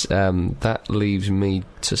 It is. That leaves me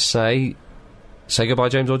to say goodbye,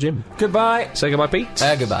 James or Jim. Goodbye. Say goodbye, Pete.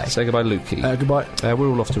 Goodbye. Say goodbye, Lukey. Goodbye. We're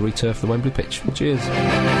all off to returf the Wembley pitch. Cheers.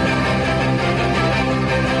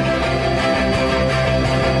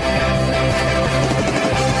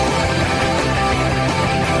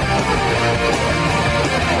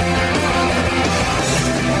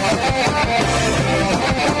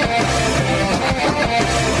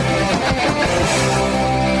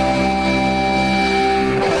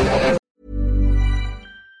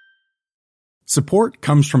 Support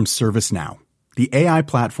comes from ServiceNow, the AI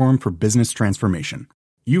platform for business transformation.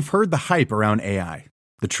 You've heard the hype around AI.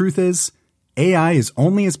 The truth is, AI is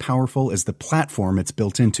only as powerful as the platform it's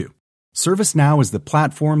built into. ServiceNow is the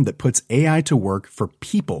platform that puts AI to work for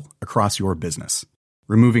people across your business,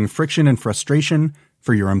 removing friction and frustration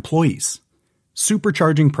for your employees,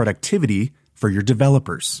 supercharging productivity for your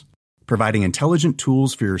developers, providing intelligent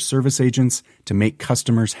tools for your service agents to make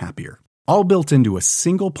customers happier. All built into a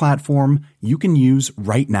single platform you can use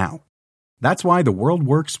right now. That's why the world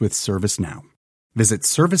works with ServiceNow. Visit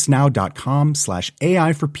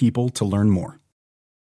servicenow.com/AI for people to learn more.